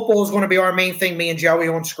 Football is going to be our main thing, me and Joey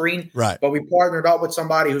on screen. Right. But we partnered up with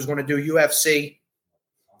somebody who's going to do UFC,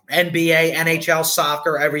 NBA, NHL,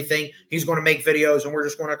 soccer, everything. He's going to make videos, and we're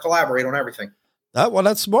just going to collaborate on everything. Well,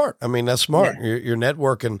 that's smart. I mean, that's smart. Yeah. You're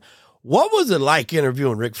networking. What was it like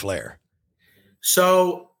interviewing Ric Flair?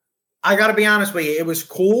 So I got to be honest with you. It was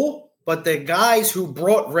cool, but the guys who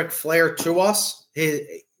brought Ric Flair to us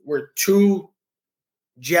were two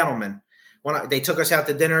gentlemen. They took us out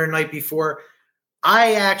to dinner the night before.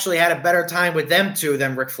 I actually had a better time with them two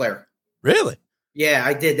than Ric Flair. Really? Yeah,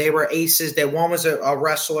 I did. They were aces. One was a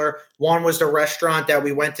wrestler. One was the restaurant that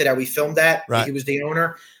we went to that we filmed at. Right. He was the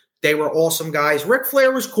owner. They were awesome guys. Ric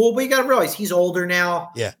Flair was cool, but you got to realize he's older now.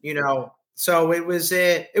 Yeah. So it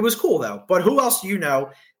was cool though. But who else do you know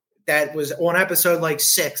that was on episode like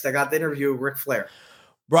 6 that got the interview with Ric Flair?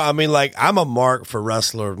 Bro, I mean, like I'm a mark for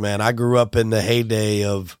wrestlers, man. I grew up in the heyday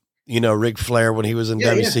of, Ric Flair when he was in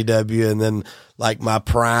WCW. And then like my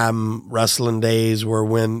prime wrestling days were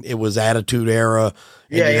when it was Attitude Era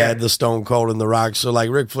and you had the Stone Cold and the Rock. So like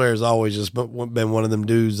Ric Flair has always just been one of them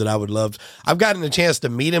dudes that I would love. I've gotten a chance to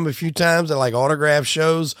meet him a few times at like autograph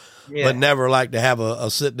shows, but never like to have a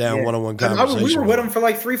sit down one-on-one conversation. We were with him for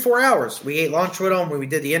like 3-4 hours. We ate lunch with him when we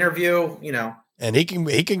did the interview, And he can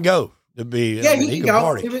go to be, he can go.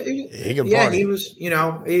 Party. He can party. He was,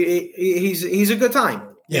 he's a good time.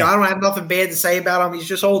 I don't have nothing bad to say about him. He's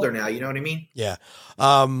just older now. You know what I mean? Yeah.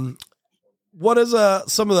 What is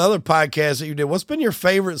some of the other podcasts that you did? What's been your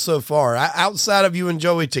favorite so far outside of you and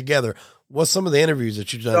Joey together? What's some of the interviews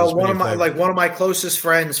that you've done? So one of my closest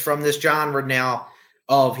friends from this genre now.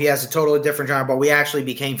 He has a totally different genre, but we actually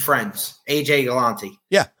became friends. AJ Galante.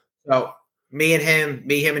 Yeah. So me, him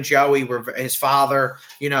and Joey were his father.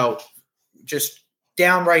 Just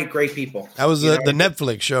downright great people. That was the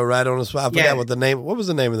Netflix show, right? I forgot what the name. What was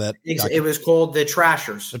the name of that? It was called The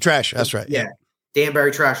Trashers. The Trash. That's right. Yeah.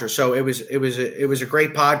 Danbury Trashers. So it was a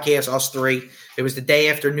great podcast. Us three. It was the day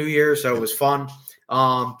after New Year, so it was fun.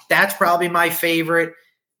 That's probably my favorite.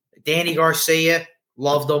 Danny Garcia,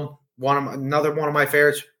 loved him. Another one of my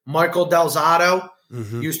favorites. Michael Delzato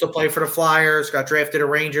used to play for the Flyers. Got drafted to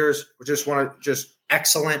Rangers. Just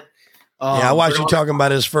excellent. I watched you talking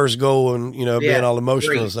about his first goal and, being all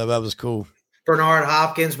emotional and stuff. That was cool. Bernard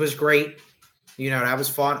Hopkins was great. That was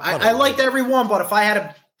fun. I liked every one, but if I had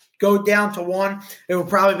to go down to one, it would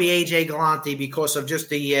probably be AJ Galante because of just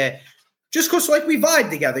because we vibe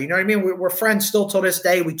together. You know what I mean? We're friends still till this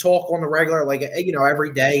day. We talk on the regular,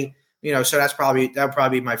 every day. So that would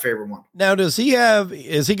probably be my favorite one. Now, has he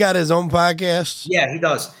got his own podcast? Yeah, he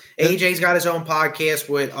does. AJ's got his own podcast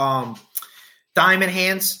with Diamond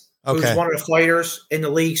Hands, who's one of the fighters in the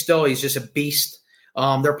league still. He's just a beast.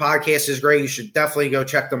 Their podcast is great. You should definitely go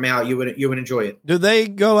check them out. You would enjoy it. Do they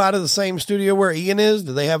go out of the same studio where Ian is?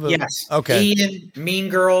 Do they have a Yes. Okay. Ian, Mean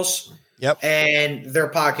Girls. Yep. And their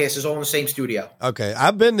podcast is all in the same studio. Okay.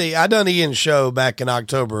 I done Ian's show back in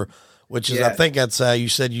October, which is I think that's you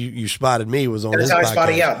said you spotted me was on his podcast. That's how I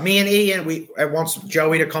spotted. Yeah. Me and Ian, I want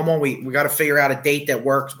Joey to come on. We got to figure out a date that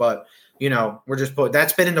works, but we're just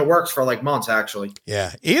that's been in the works for like months, actually.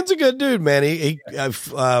 Yeah. Ian's a good dude, man. He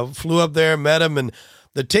flew up there, met him, and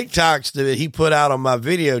the TikToks that he put out on my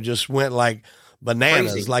video just went like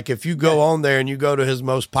bananas. Crazy. Like if you go on there and you go to his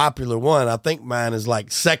most popular one, I think mine is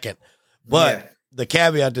like second. But the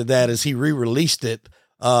caveat to that is he re-released it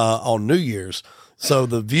on New Year's. So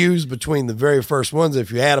the views between the very first ones,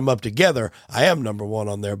 if you add them up together, I am number one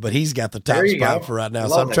on there, but he's got the top spot for right now.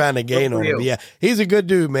 So I'm trying to gain on him. Yeah, he's a good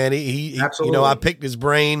dude, man. He I picked his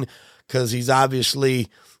brain because he's obviously,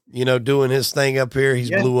 doing his thing up here.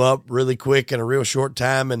 He's blew up really quick in a real short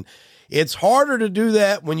time. And it's harder to do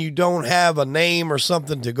that when you don't have a name or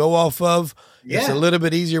something to go off of. Yeah. It's a little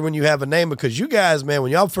bit easier when you have a name because you guys, man,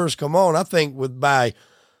 when y'all first come on, I think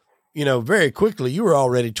very quickly, you were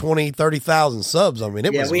already 20, 30,000 subs. I mean,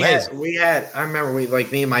 it was amazing. I remember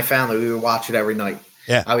me and my family, we would watch it every night.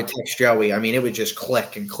 Yeah. I would text Joey. I mean, it would just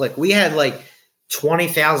click and click. We had like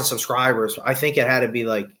 20,000 subscribers. I think it had to be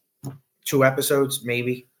like 2 episodes,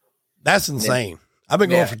 maybe. That's insane. I've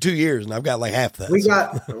been going for 2 years and I've got like half that.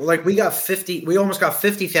 We almost got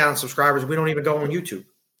 50,000 subscribers. We don't even go on YouTube.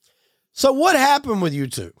 So what happened with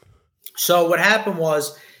YouTube? So what happened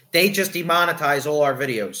was they just demonetized all our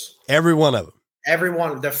videos. Every one of them. Every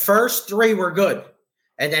one. The first 3 were good.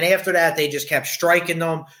 And then after that, they just kept striking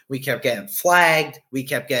them. We kept getting flagged. We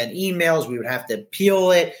kept getting emails. We would have to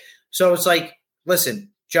appeal it. So it's like,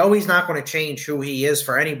 listen, Joey's not going to change who he is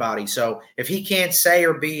for anybody. So if he can't say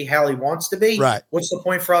or be how he wants to be, what's the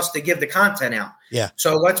point for us to give the content out? Yeah.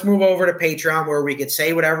 So let's move over to Patreon where we could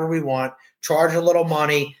say whatever we want, charge a little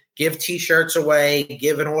money, give T-shirts away,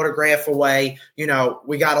 give an autograph away.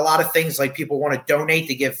 We got a lot of things like people want to donate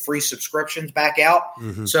to give free subscriptions back out.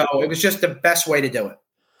 Mm-hmm. So it was just the best way to do it.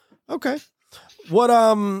 Okay. What,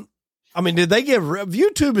 did they give,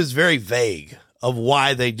 YouTube is very vague of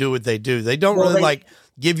why they do what they do. They don't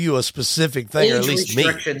give you a specific thing, or at least me. Age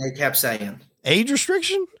restriction, they kept saying. Age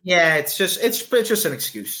restriction? Yeah, it's just an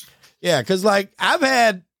excuse. Yeah, because I've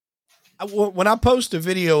had, when I post a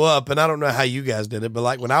video up, and I don't know how you guys did it,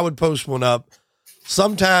 but when I would post one up,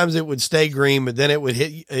 sometimes it would stay green, but then it would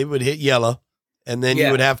hit yellow, and then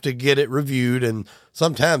you would have to get it reviewed, and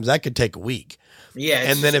sometimes that could take a week. Yeah,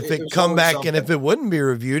 and then if it come back something. And if it wouldn't be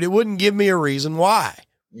reviewed, it wouldn't give me a reason why.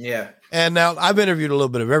 Yeah. And now I've interviewed a little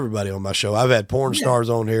bit of everybody on my show. I've had porn stars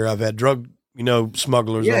on here. I've had drug,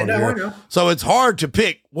 smugglers on here. I know. So it's hard to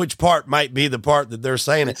pick which part might be the part that they're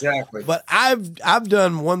saying it. Exactly. But I've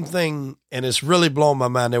done one thing, and it's really blown my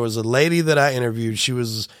mind. There was a lady that I interviewed. She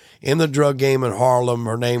was in the drug game in Harlem.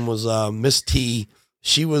 Her name was Miss T.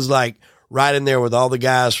 She was right in there with all the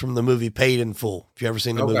guys from the movie Paid in Full. If you ever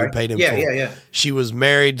seen the movie Paid in Full. Yeah. She was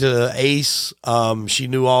married to Ace. She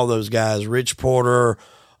knew all those guys. Rich Porter.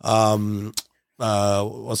 What's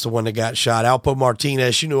the one that got shot? Alpo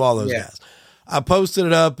Martinez. She knew all those guys. I posted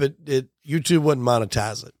it up. YouTube wouldn't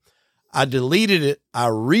monetize it. I deleted it. I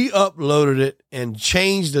re-uploaded it and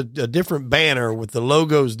changed a different banner with the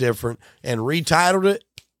logos different and retitled it,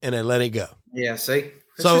 and I let it go. Yeah, see?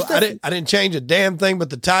 So I didn't change a damn thing but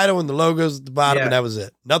the title and the logos at the bottom, and that was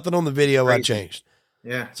it. Nothing on the video I changed.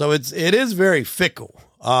 Yeah. So it is very fickle.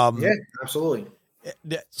 Yeah, absolutely.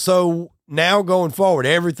 So now going forward,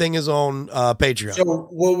 everything is on Patreon. So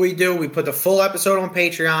what we do, we put the full episode on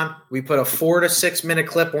Patreon. We put a 4 to 6 minute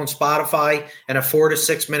clip on Spotify and a 4 to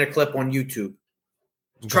 6 minute clip on YouTube.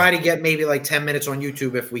 Okay. Try to get maybe 10 minutes on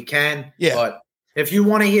YouTube if we can. Yeah. But if you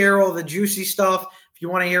want to hear all the juicy stuff, if you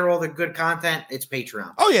want to hear all the good content, it's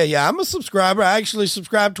Patreon. Oh, yeah. I'm a subscriber. I actually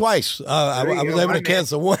subscribed twice. I was able to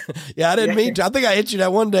cancel one. Yeah, I didn't mean to. I think I hit you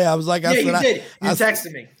that one day. I was like, you did. You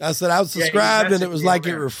texted me. I said I was subscribed, and it was it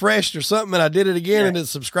refreshed or something, and I did it again, and it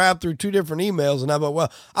subscribed through 2 different emails, and I thought,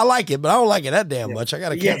 well, I like it, but I don't like it that damn much. I got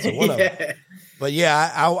to cancel one of them. But,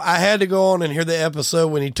 I had to go on and hear the episode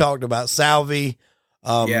when he talked about Salvi.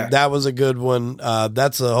 That was a good one.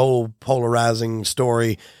 That's a whole polarizing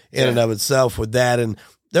story in and of itself with that. And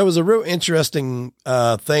there was a real interesting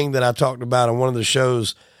thing that I talked about on one of the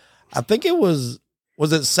shows. I think it was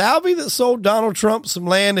it Salvi that sold Donald Trump some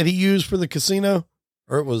land that he used for the casino,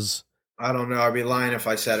 or it was I don't know. I'd be lying if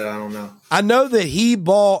I said it. I don't know. I know that he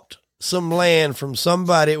bought some land from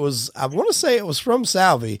somebody. I want to say it was from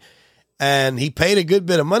Salvi, and he paid a good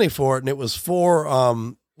bit of money for it. And it was for,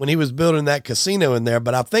 when he was building that casino in there.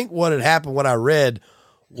 But I think what had happened, what I read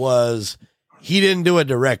was he didn't do it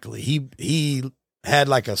directly. He had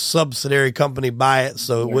like a subsidiary company buy it.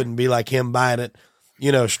 So it wouldn't be like him buying it,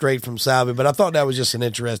 straight from Salvi. But I thought that was just an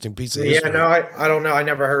interesting piece of history. Yeah, no, I don't know. I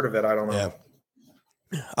never heard of it. I don't know.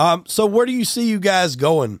 Yeah. So where do you see you guys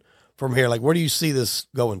going from here? Like, where do you see this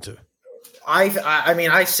going to? I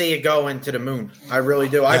mean, I see it going to the moon. I really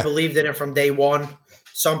do. Yeah. I believed in it from day one.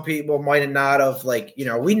 Some people might have not have,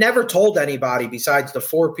 we never told anybody besides the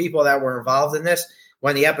 4 people that were involved in this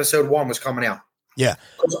when the episode 1 was coming out. Yeah.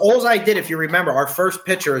 Because all I did, if you remember, our first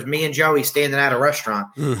picture was me and Joey standing at a restaurant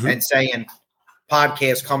and saying,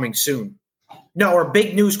 podcast coming soon. No, or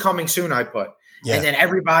big news coming soon, I put. Yeah. And then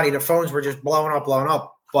everybody, the phones were just blowing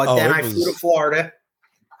up. But then I flew to Florida,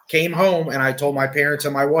 came home, and I told my parents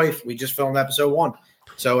and my wife, we just filmed episode 1.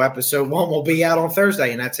 So episode 1 will be out on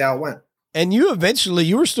Thursday, and that's how it went. And you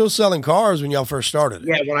were still selling cars when y'all first started.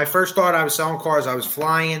 Yeah, when I first started, I was selling cars. I was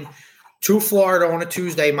flying to Florida on a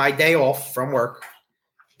Tuesday, my day off from work.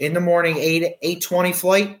 In the morning, 8:20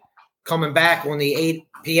 flight, coming back on the 8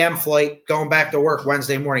 p.m. flight, going back to work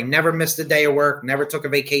Wednesday morning. Never missed a day of work, never took a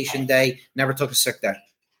vacation day, never took a sick day.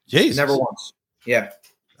 Jesus. Never once. Yeah.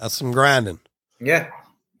 That's some grinding. Yeah.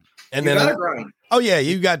 And you then gotta grind. Oh, yeah,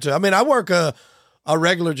 you got to. I mean, I work a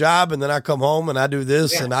regular job, and then I come home and I do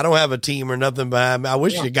this, and I don't have a team or nothing behind me. I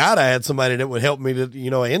wish to God I had somebody that would help me to,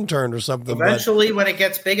 an intern or something. Eventually, when it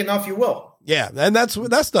gets big enough, you will. Yeah, and that's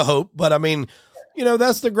the hope. But, I mean,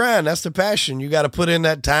 that's the grind. That's the passion. You got to put in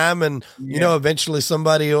that time, and, eventually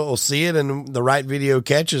somebody will see it and the right video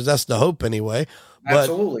catches. That's the hope anyway. But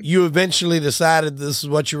absolutely. You eventually decided this is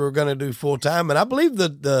what you were going to do full time. And I believe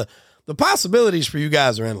that the possibilities for you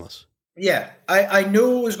guys are endless. Yeah. I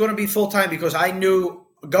knew it was going to be full time because I knew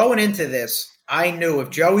going into this, I knew if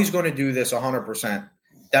Joey's going to do this 100%,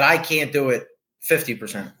 that I can't do it 50%.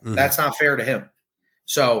 Mm-hmm. That's not fair to him.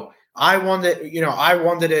 So I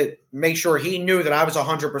wanted to make sure he knew that I was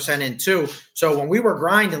 100% in too. So when we were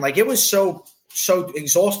grinding, it was so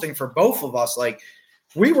exhausting for both of us.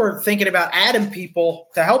 We were thinking about adding people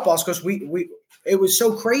to help us because it was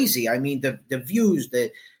so crazy. I mean, the views,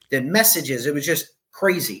 the messages, it was just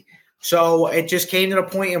crazy. So it just came to the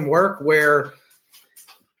point in work where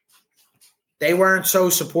they weren't so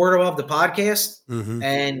supportive of the podcast. Mm-hmm.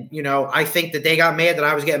 And, I think that they got mad that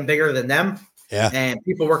I was getting bigger than them. Yeah. And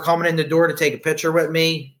people were coming in the door to take a picture with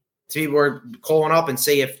me. People were calling up and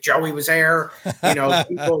see if Joey was there.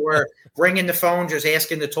 People were ringing the phone, just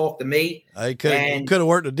asking to talk to me. I could have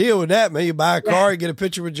worked a deal with that. Man, you buy a car, you get a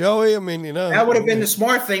picture with Joey. I mean, that would have been the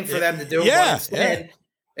smart thing for them to do. Yeah.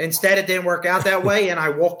 Instead, it didn't work out that way. And I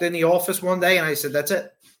walked in the office one day and I said, that's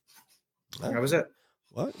it. That was it.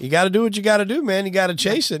 Well, you got to do what you got to do, man. You got to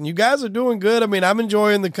chase it. And you guys are doing good. I mean, I'm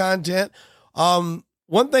enjoying the content. One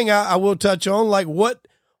thing I will touch on, what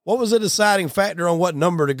was the deciding factor on what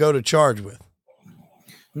number to go to charge with?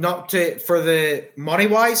 For the money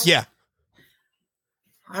wise? Yeah.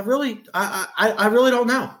 I really don't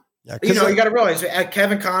know. Yeah, you got to realize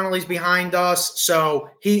Kevin Connolly's behind us,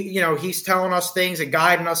 so he's telling us things and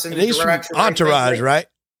guiding us in the direction. Entourage, right?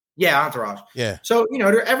 Yeah, Entourage. Yeah. So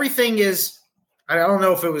everything is. I don't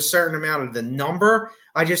know if it was a certain amount of the number.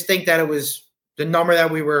 I just think that it was the number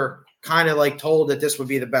that we were kind of told that this would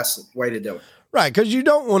be the best way to do it. Right, because you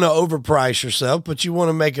don't want to overprice yourself, but you want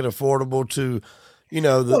to make it affordable to,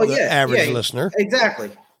 the average listener.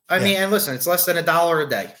 Exactly. I mean, and listen, it's less than $1 a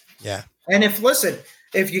day. Yeah. And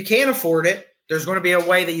if you can't afford it, there's going to be a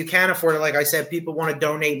way that you can afford it. Like I said, people want to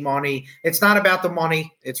donate money. It's not about the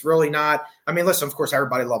money. It's really not. I mean, listen, of course,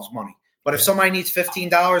 everybody loves money. But if somebody needs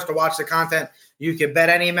 $15 to watch the content, you can bet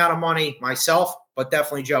any amount of money, myself, but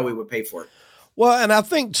definitely Joey would pay for it. Well, and I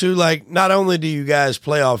think, too, not only do you guys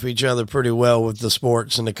play off each other pretty well with the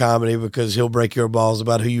sports and the comedy because he'll break your balls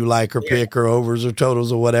about who you like or pick or overs or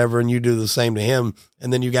totals or whatever, and you do the same to him.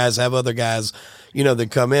 And then you guys have other guys,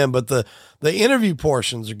 that come in. But the interview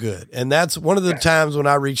portions are good. And that's one of the times when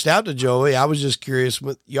I reached out to Joey, I was just curious.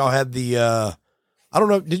 Y'all had the I don't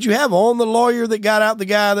know, did you have on the lawyer that got out the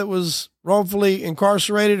guy that was wrongfully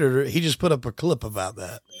incarcerated, or he just put up a clip about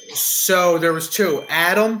that? So there was 2.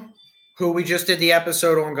 Adam, who we just did the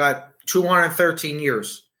episode on, got 213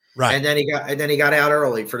 years. Right. And then he got out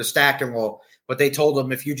early for the stacking law. But they told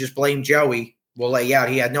him, if you just blame Joey, we'll let you out.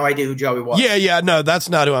 He had no idea who Joey was. Yeah, no, that's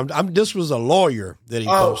not who I'm this was a lawyer that he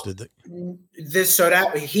posted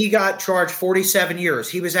that. He got charged 47 years.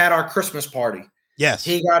 He was at our Christmas party. Yes.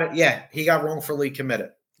 He got it. Yeah. He got wrongfully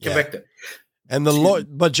committed. convicted. And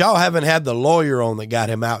but y'all haven't had the lawyer on that got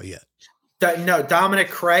him out yet. No, Dominic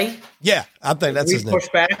Cray. Yeah, I think that's his name.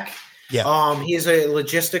 Pushed back. Yeah. He's a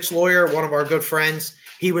logistics lawyer, one of our good friends.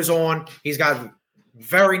 He was on. He's got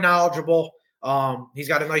very knowledgeable. He's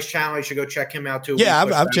got a nice channel. You should go check him out too. Yeah,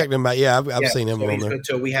 I've checked him out. Yeah, I've seen him on there.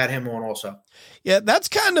 So we had him on also. Yeah, that's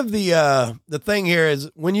kind of the thing here is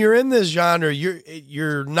when you're in this genre,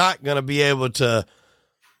 you're not going to be able to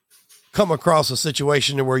come across a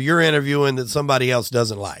situation where you're interviewing that somebody else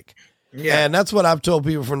doesn't like. Yeah. And that's what I've told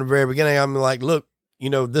people from the very beginning. I'm like, look,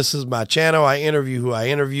 this is my channel. I interview who I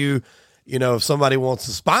interview. If somebody wants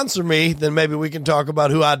to sponsor me, then maybe we can talk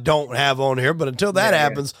about who I don't have on here. But until that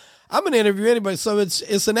happens, I'm going to interview anybody. So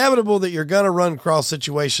it's inevitable that you're going to run across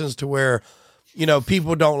situations to where,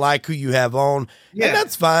 people don't like who you have on. Yeah. And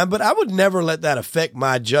that's fine. But I would never let that affect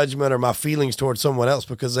my judgment or my feelings towards someone else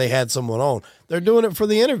because they had someone on. They're doing it for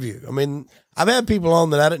the interview. I mean, I've had people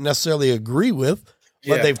on that I didn't necessarily agree with,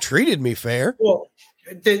 but they've treated me fair. Well,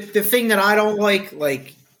 the thing that I don't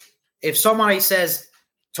like if somebody says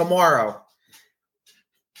tomorrow,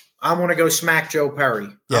 I'm going to go smack Joe Perry.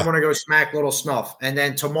 Yeah. I'm going to go smack Little Snuff. And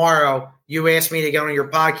then tomorrow you ask me to get on your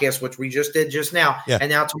podcast, which we just did just now. Yeah.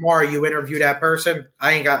 And now tomorrow you interview that person.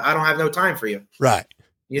 I don't have no time for you. Right.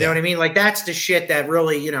 You know what I mean? Like that's the shit that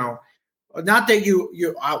really, not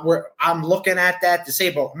that I'm looking at that to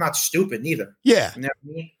say, but I'm not stupid neither. Yeah. You know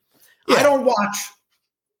what I mean? Yeah. I don't watch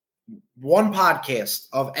one podcast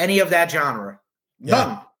of any of that genre. None.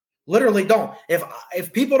 Yeah. Literally don't.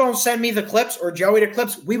 If people don't send me the clips or Joey the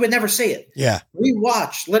clips, we would never see it. Yeah. We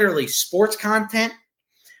watch literally sports content.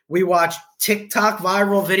 We watch TikTok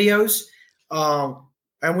viral videos.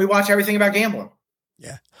 And we watch everything about gambling.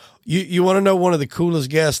 Yeah. You want to know one of the coolest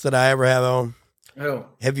guests that I ever have on? Who?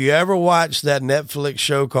 Have you ever watched that Netflix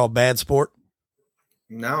show called Bad Sport?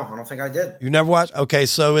 No, I don't think I did. You never watched? Okay.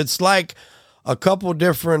 So it's like a couple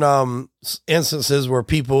different instances where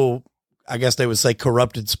people, I guess they would say,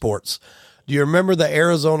 corrupted sports. Do you remember the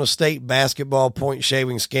Arizona State basketball point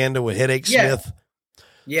shaving scandal with Headache Smith?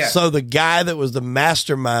 Yeah. So the guy that was the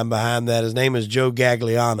mastermind behind that, his name is Joe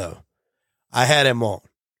Gagliano. I had him on.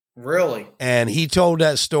 Really? And he told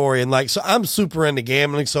that story. And so I'm super into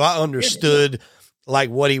gambling. So I understood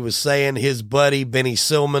what he was saying. His buddy, Benny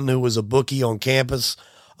Silman, who was a bookie on campus,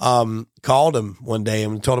 called him one day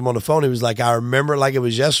and told him on the phone. He was like, I remember like it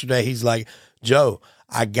was yesterday. He's like, Joe,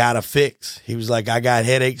 I got a fix. He was like, I got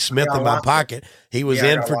Headache Smith in my pocket. He was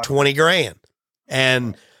in for 20 grand.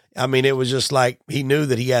 And I mean, it was just like, he knew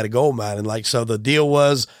that he had a gold mine. And so the deal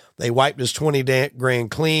was they wiped his 20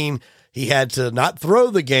 grand clean. He had to not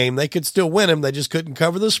throw the game. They could still win him. They just couldn't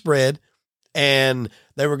cover the spread. And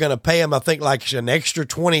they were going to pay him, I think, an extra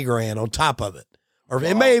 20 grand on top of it. Or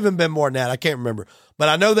it may have even been more than that. I can't remember. But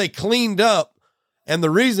I know they cleaned up. And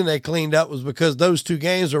the reason they cleaned up was because those two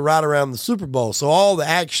games were right around the Super Bowl. So all the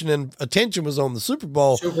action and attention was on the Super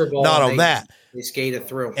Bowl not on that. They skated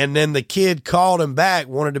through. And then the kid called him back,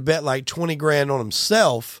 wanted to bet 20 grand on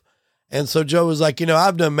himself. And so Joe was like,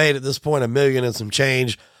 I've done made at this point $1 million and some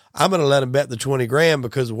change. I'm going to let him bet the 20 grand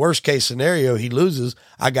because worst case scenario, he loses.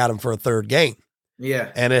 I got him for a third game.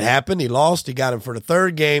 Yeah. And it happened. He lost. He got him for the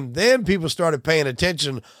third game. Then people started paying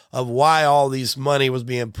attention of why all these money was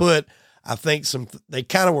being put. I think they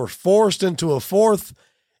kind of were forced into a fourth.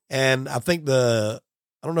 And I think I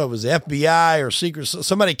don't know if it was the FBI or Secret,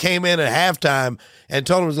 somebody came in at halftime and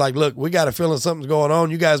told him, was like, look, we got a feeling something's going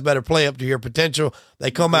on. You guys better play up to your potential.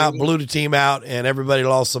 They come out, blew the team out, and everybody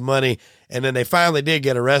lost some money. And then they finally did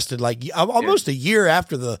get arrested almost a year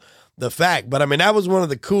after the fact. But I mean, that was one of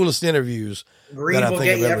the coolest interviews. Green will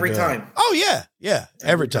get you every time. Oh yeah. Yeah.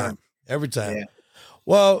 Every time. Yeah.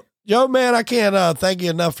 Well, Joe, man, I can't thank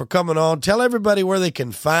you enough for coming on. Tell everybody where they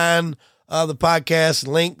can find the podcast,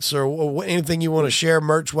 links, or anything you want to share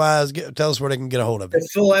merch-wise. Tell us where they can get a hold of it. The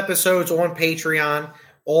full episode's on Patreon.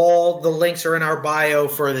 All the links are in our bio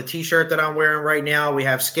for the T-shirt that I'm wearing right now. We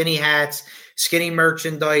have skinny hats, skinny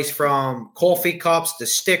merchandise from coffee cups to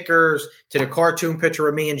stickers to the cartoon picture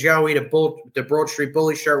of me and Joey, the Broad Street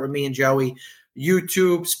Bully shirt with me and Joey.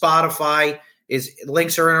 YouTube, Spotify.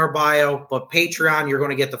 Links are in our bio, but Patreon, you're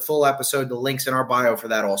going to get the full episode. The links in our bio for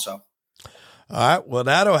that also. All right. Well,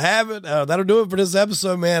 that'll have it. That'll do it for this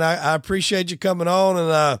episode, man. I appreciate you coming on.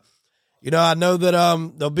 And, I know that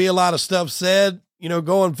there'll be a lot of stuff said,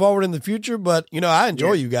 going forward in the future, but, I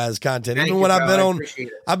enjoy you guys' content. Even when I've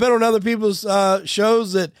been on other people's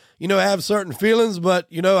shows that, have certain feelings, but,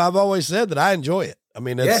 I've always said that I enjoy it. I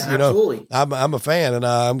mean, it's, absolutely. I'm a fan, and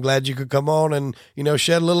I'm glad you could come on and,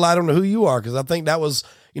 shed a little light on who you are. Cause I think that was,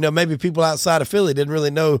 maybe people outside of Philly didn't really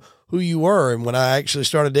know who you were. And when I actually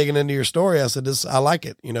started digging into your story, I said, I like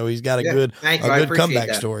it. You know, he's got a good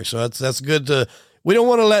comeback story. So that's good we don't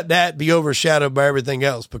want to let that be overshadowed by everything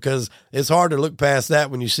else, because it's hard to look past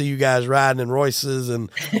that when you see you guys riding in Royces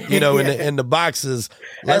and, you know, in the boxes.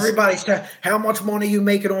 Everybody's how much money you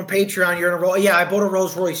making on Patreon? You're in a Rolls. Yeah, I bought a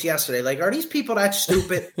Rolls Royce yesterday. Like, are these people that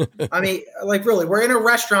stupid? I mean, like, really, we're in a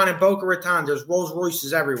restaurant in Boca Raton. There's Rolls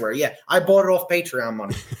Royces everywhere. Yeah, I bought it off Patreon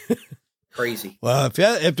money. Crazy. Well, if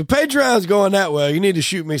the Patreon's going that way, you need to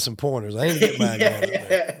shoot me some pointers. I ain't get mine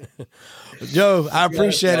going. Joe, I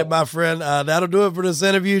appreciate it, my friend. That'll do it for this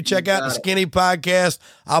interview. Check out the Skinny Podcast.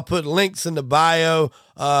 I'll put links in the bio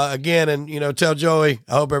again, and, you know, tell Joey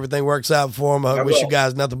I hope everything works out for him. I wish you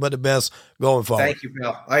guys nothing but the best going forward. Thank you,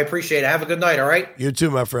 pal. I appreciate it. Have a good night, all right? You too,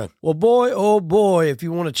 my friend. Well, boy, oh boy, if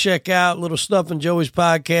you want to check out Little Snuff and Joey's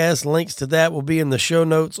podcast, links to that will be in the show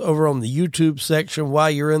notes over on the YouTube section. While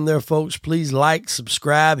you're in there, folks, please like,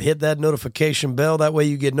 subscribe, hit that notification bell. That way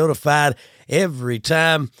you get notified every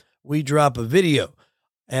time we drop a video.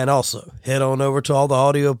 And also head on over to all the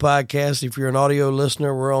audio podcasts. If you're an audio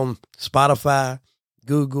listener, we're on Spotify,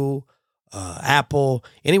 Google, Apple,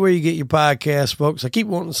 anywhere you get your podcasts, folks. I keep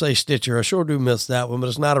wanting to say Stitcher. I sure do miss that one, but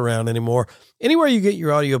it's not around anymore. Anywhere you get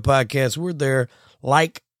your audio podcasts, we're there.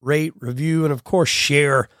 Like, rate, review, and of course,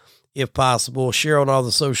 share if possible. Share on all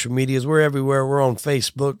the social medias. We're everywhere. We're on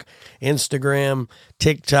Facebook, Instagram,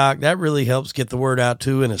 TikTok. That really helps get the word out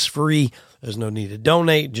too, and it's free. There's no need to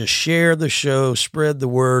donate. Just share the show, spread the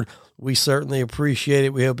word. We certainly appreciate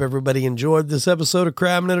it. We hope everybody enjoyed this episode of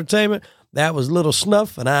Crime and Entertainment. That was Little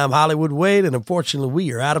Snuff, and I'm Hollywood Wade, and unfortunately,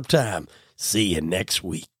 we are out of time. See you next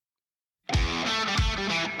week.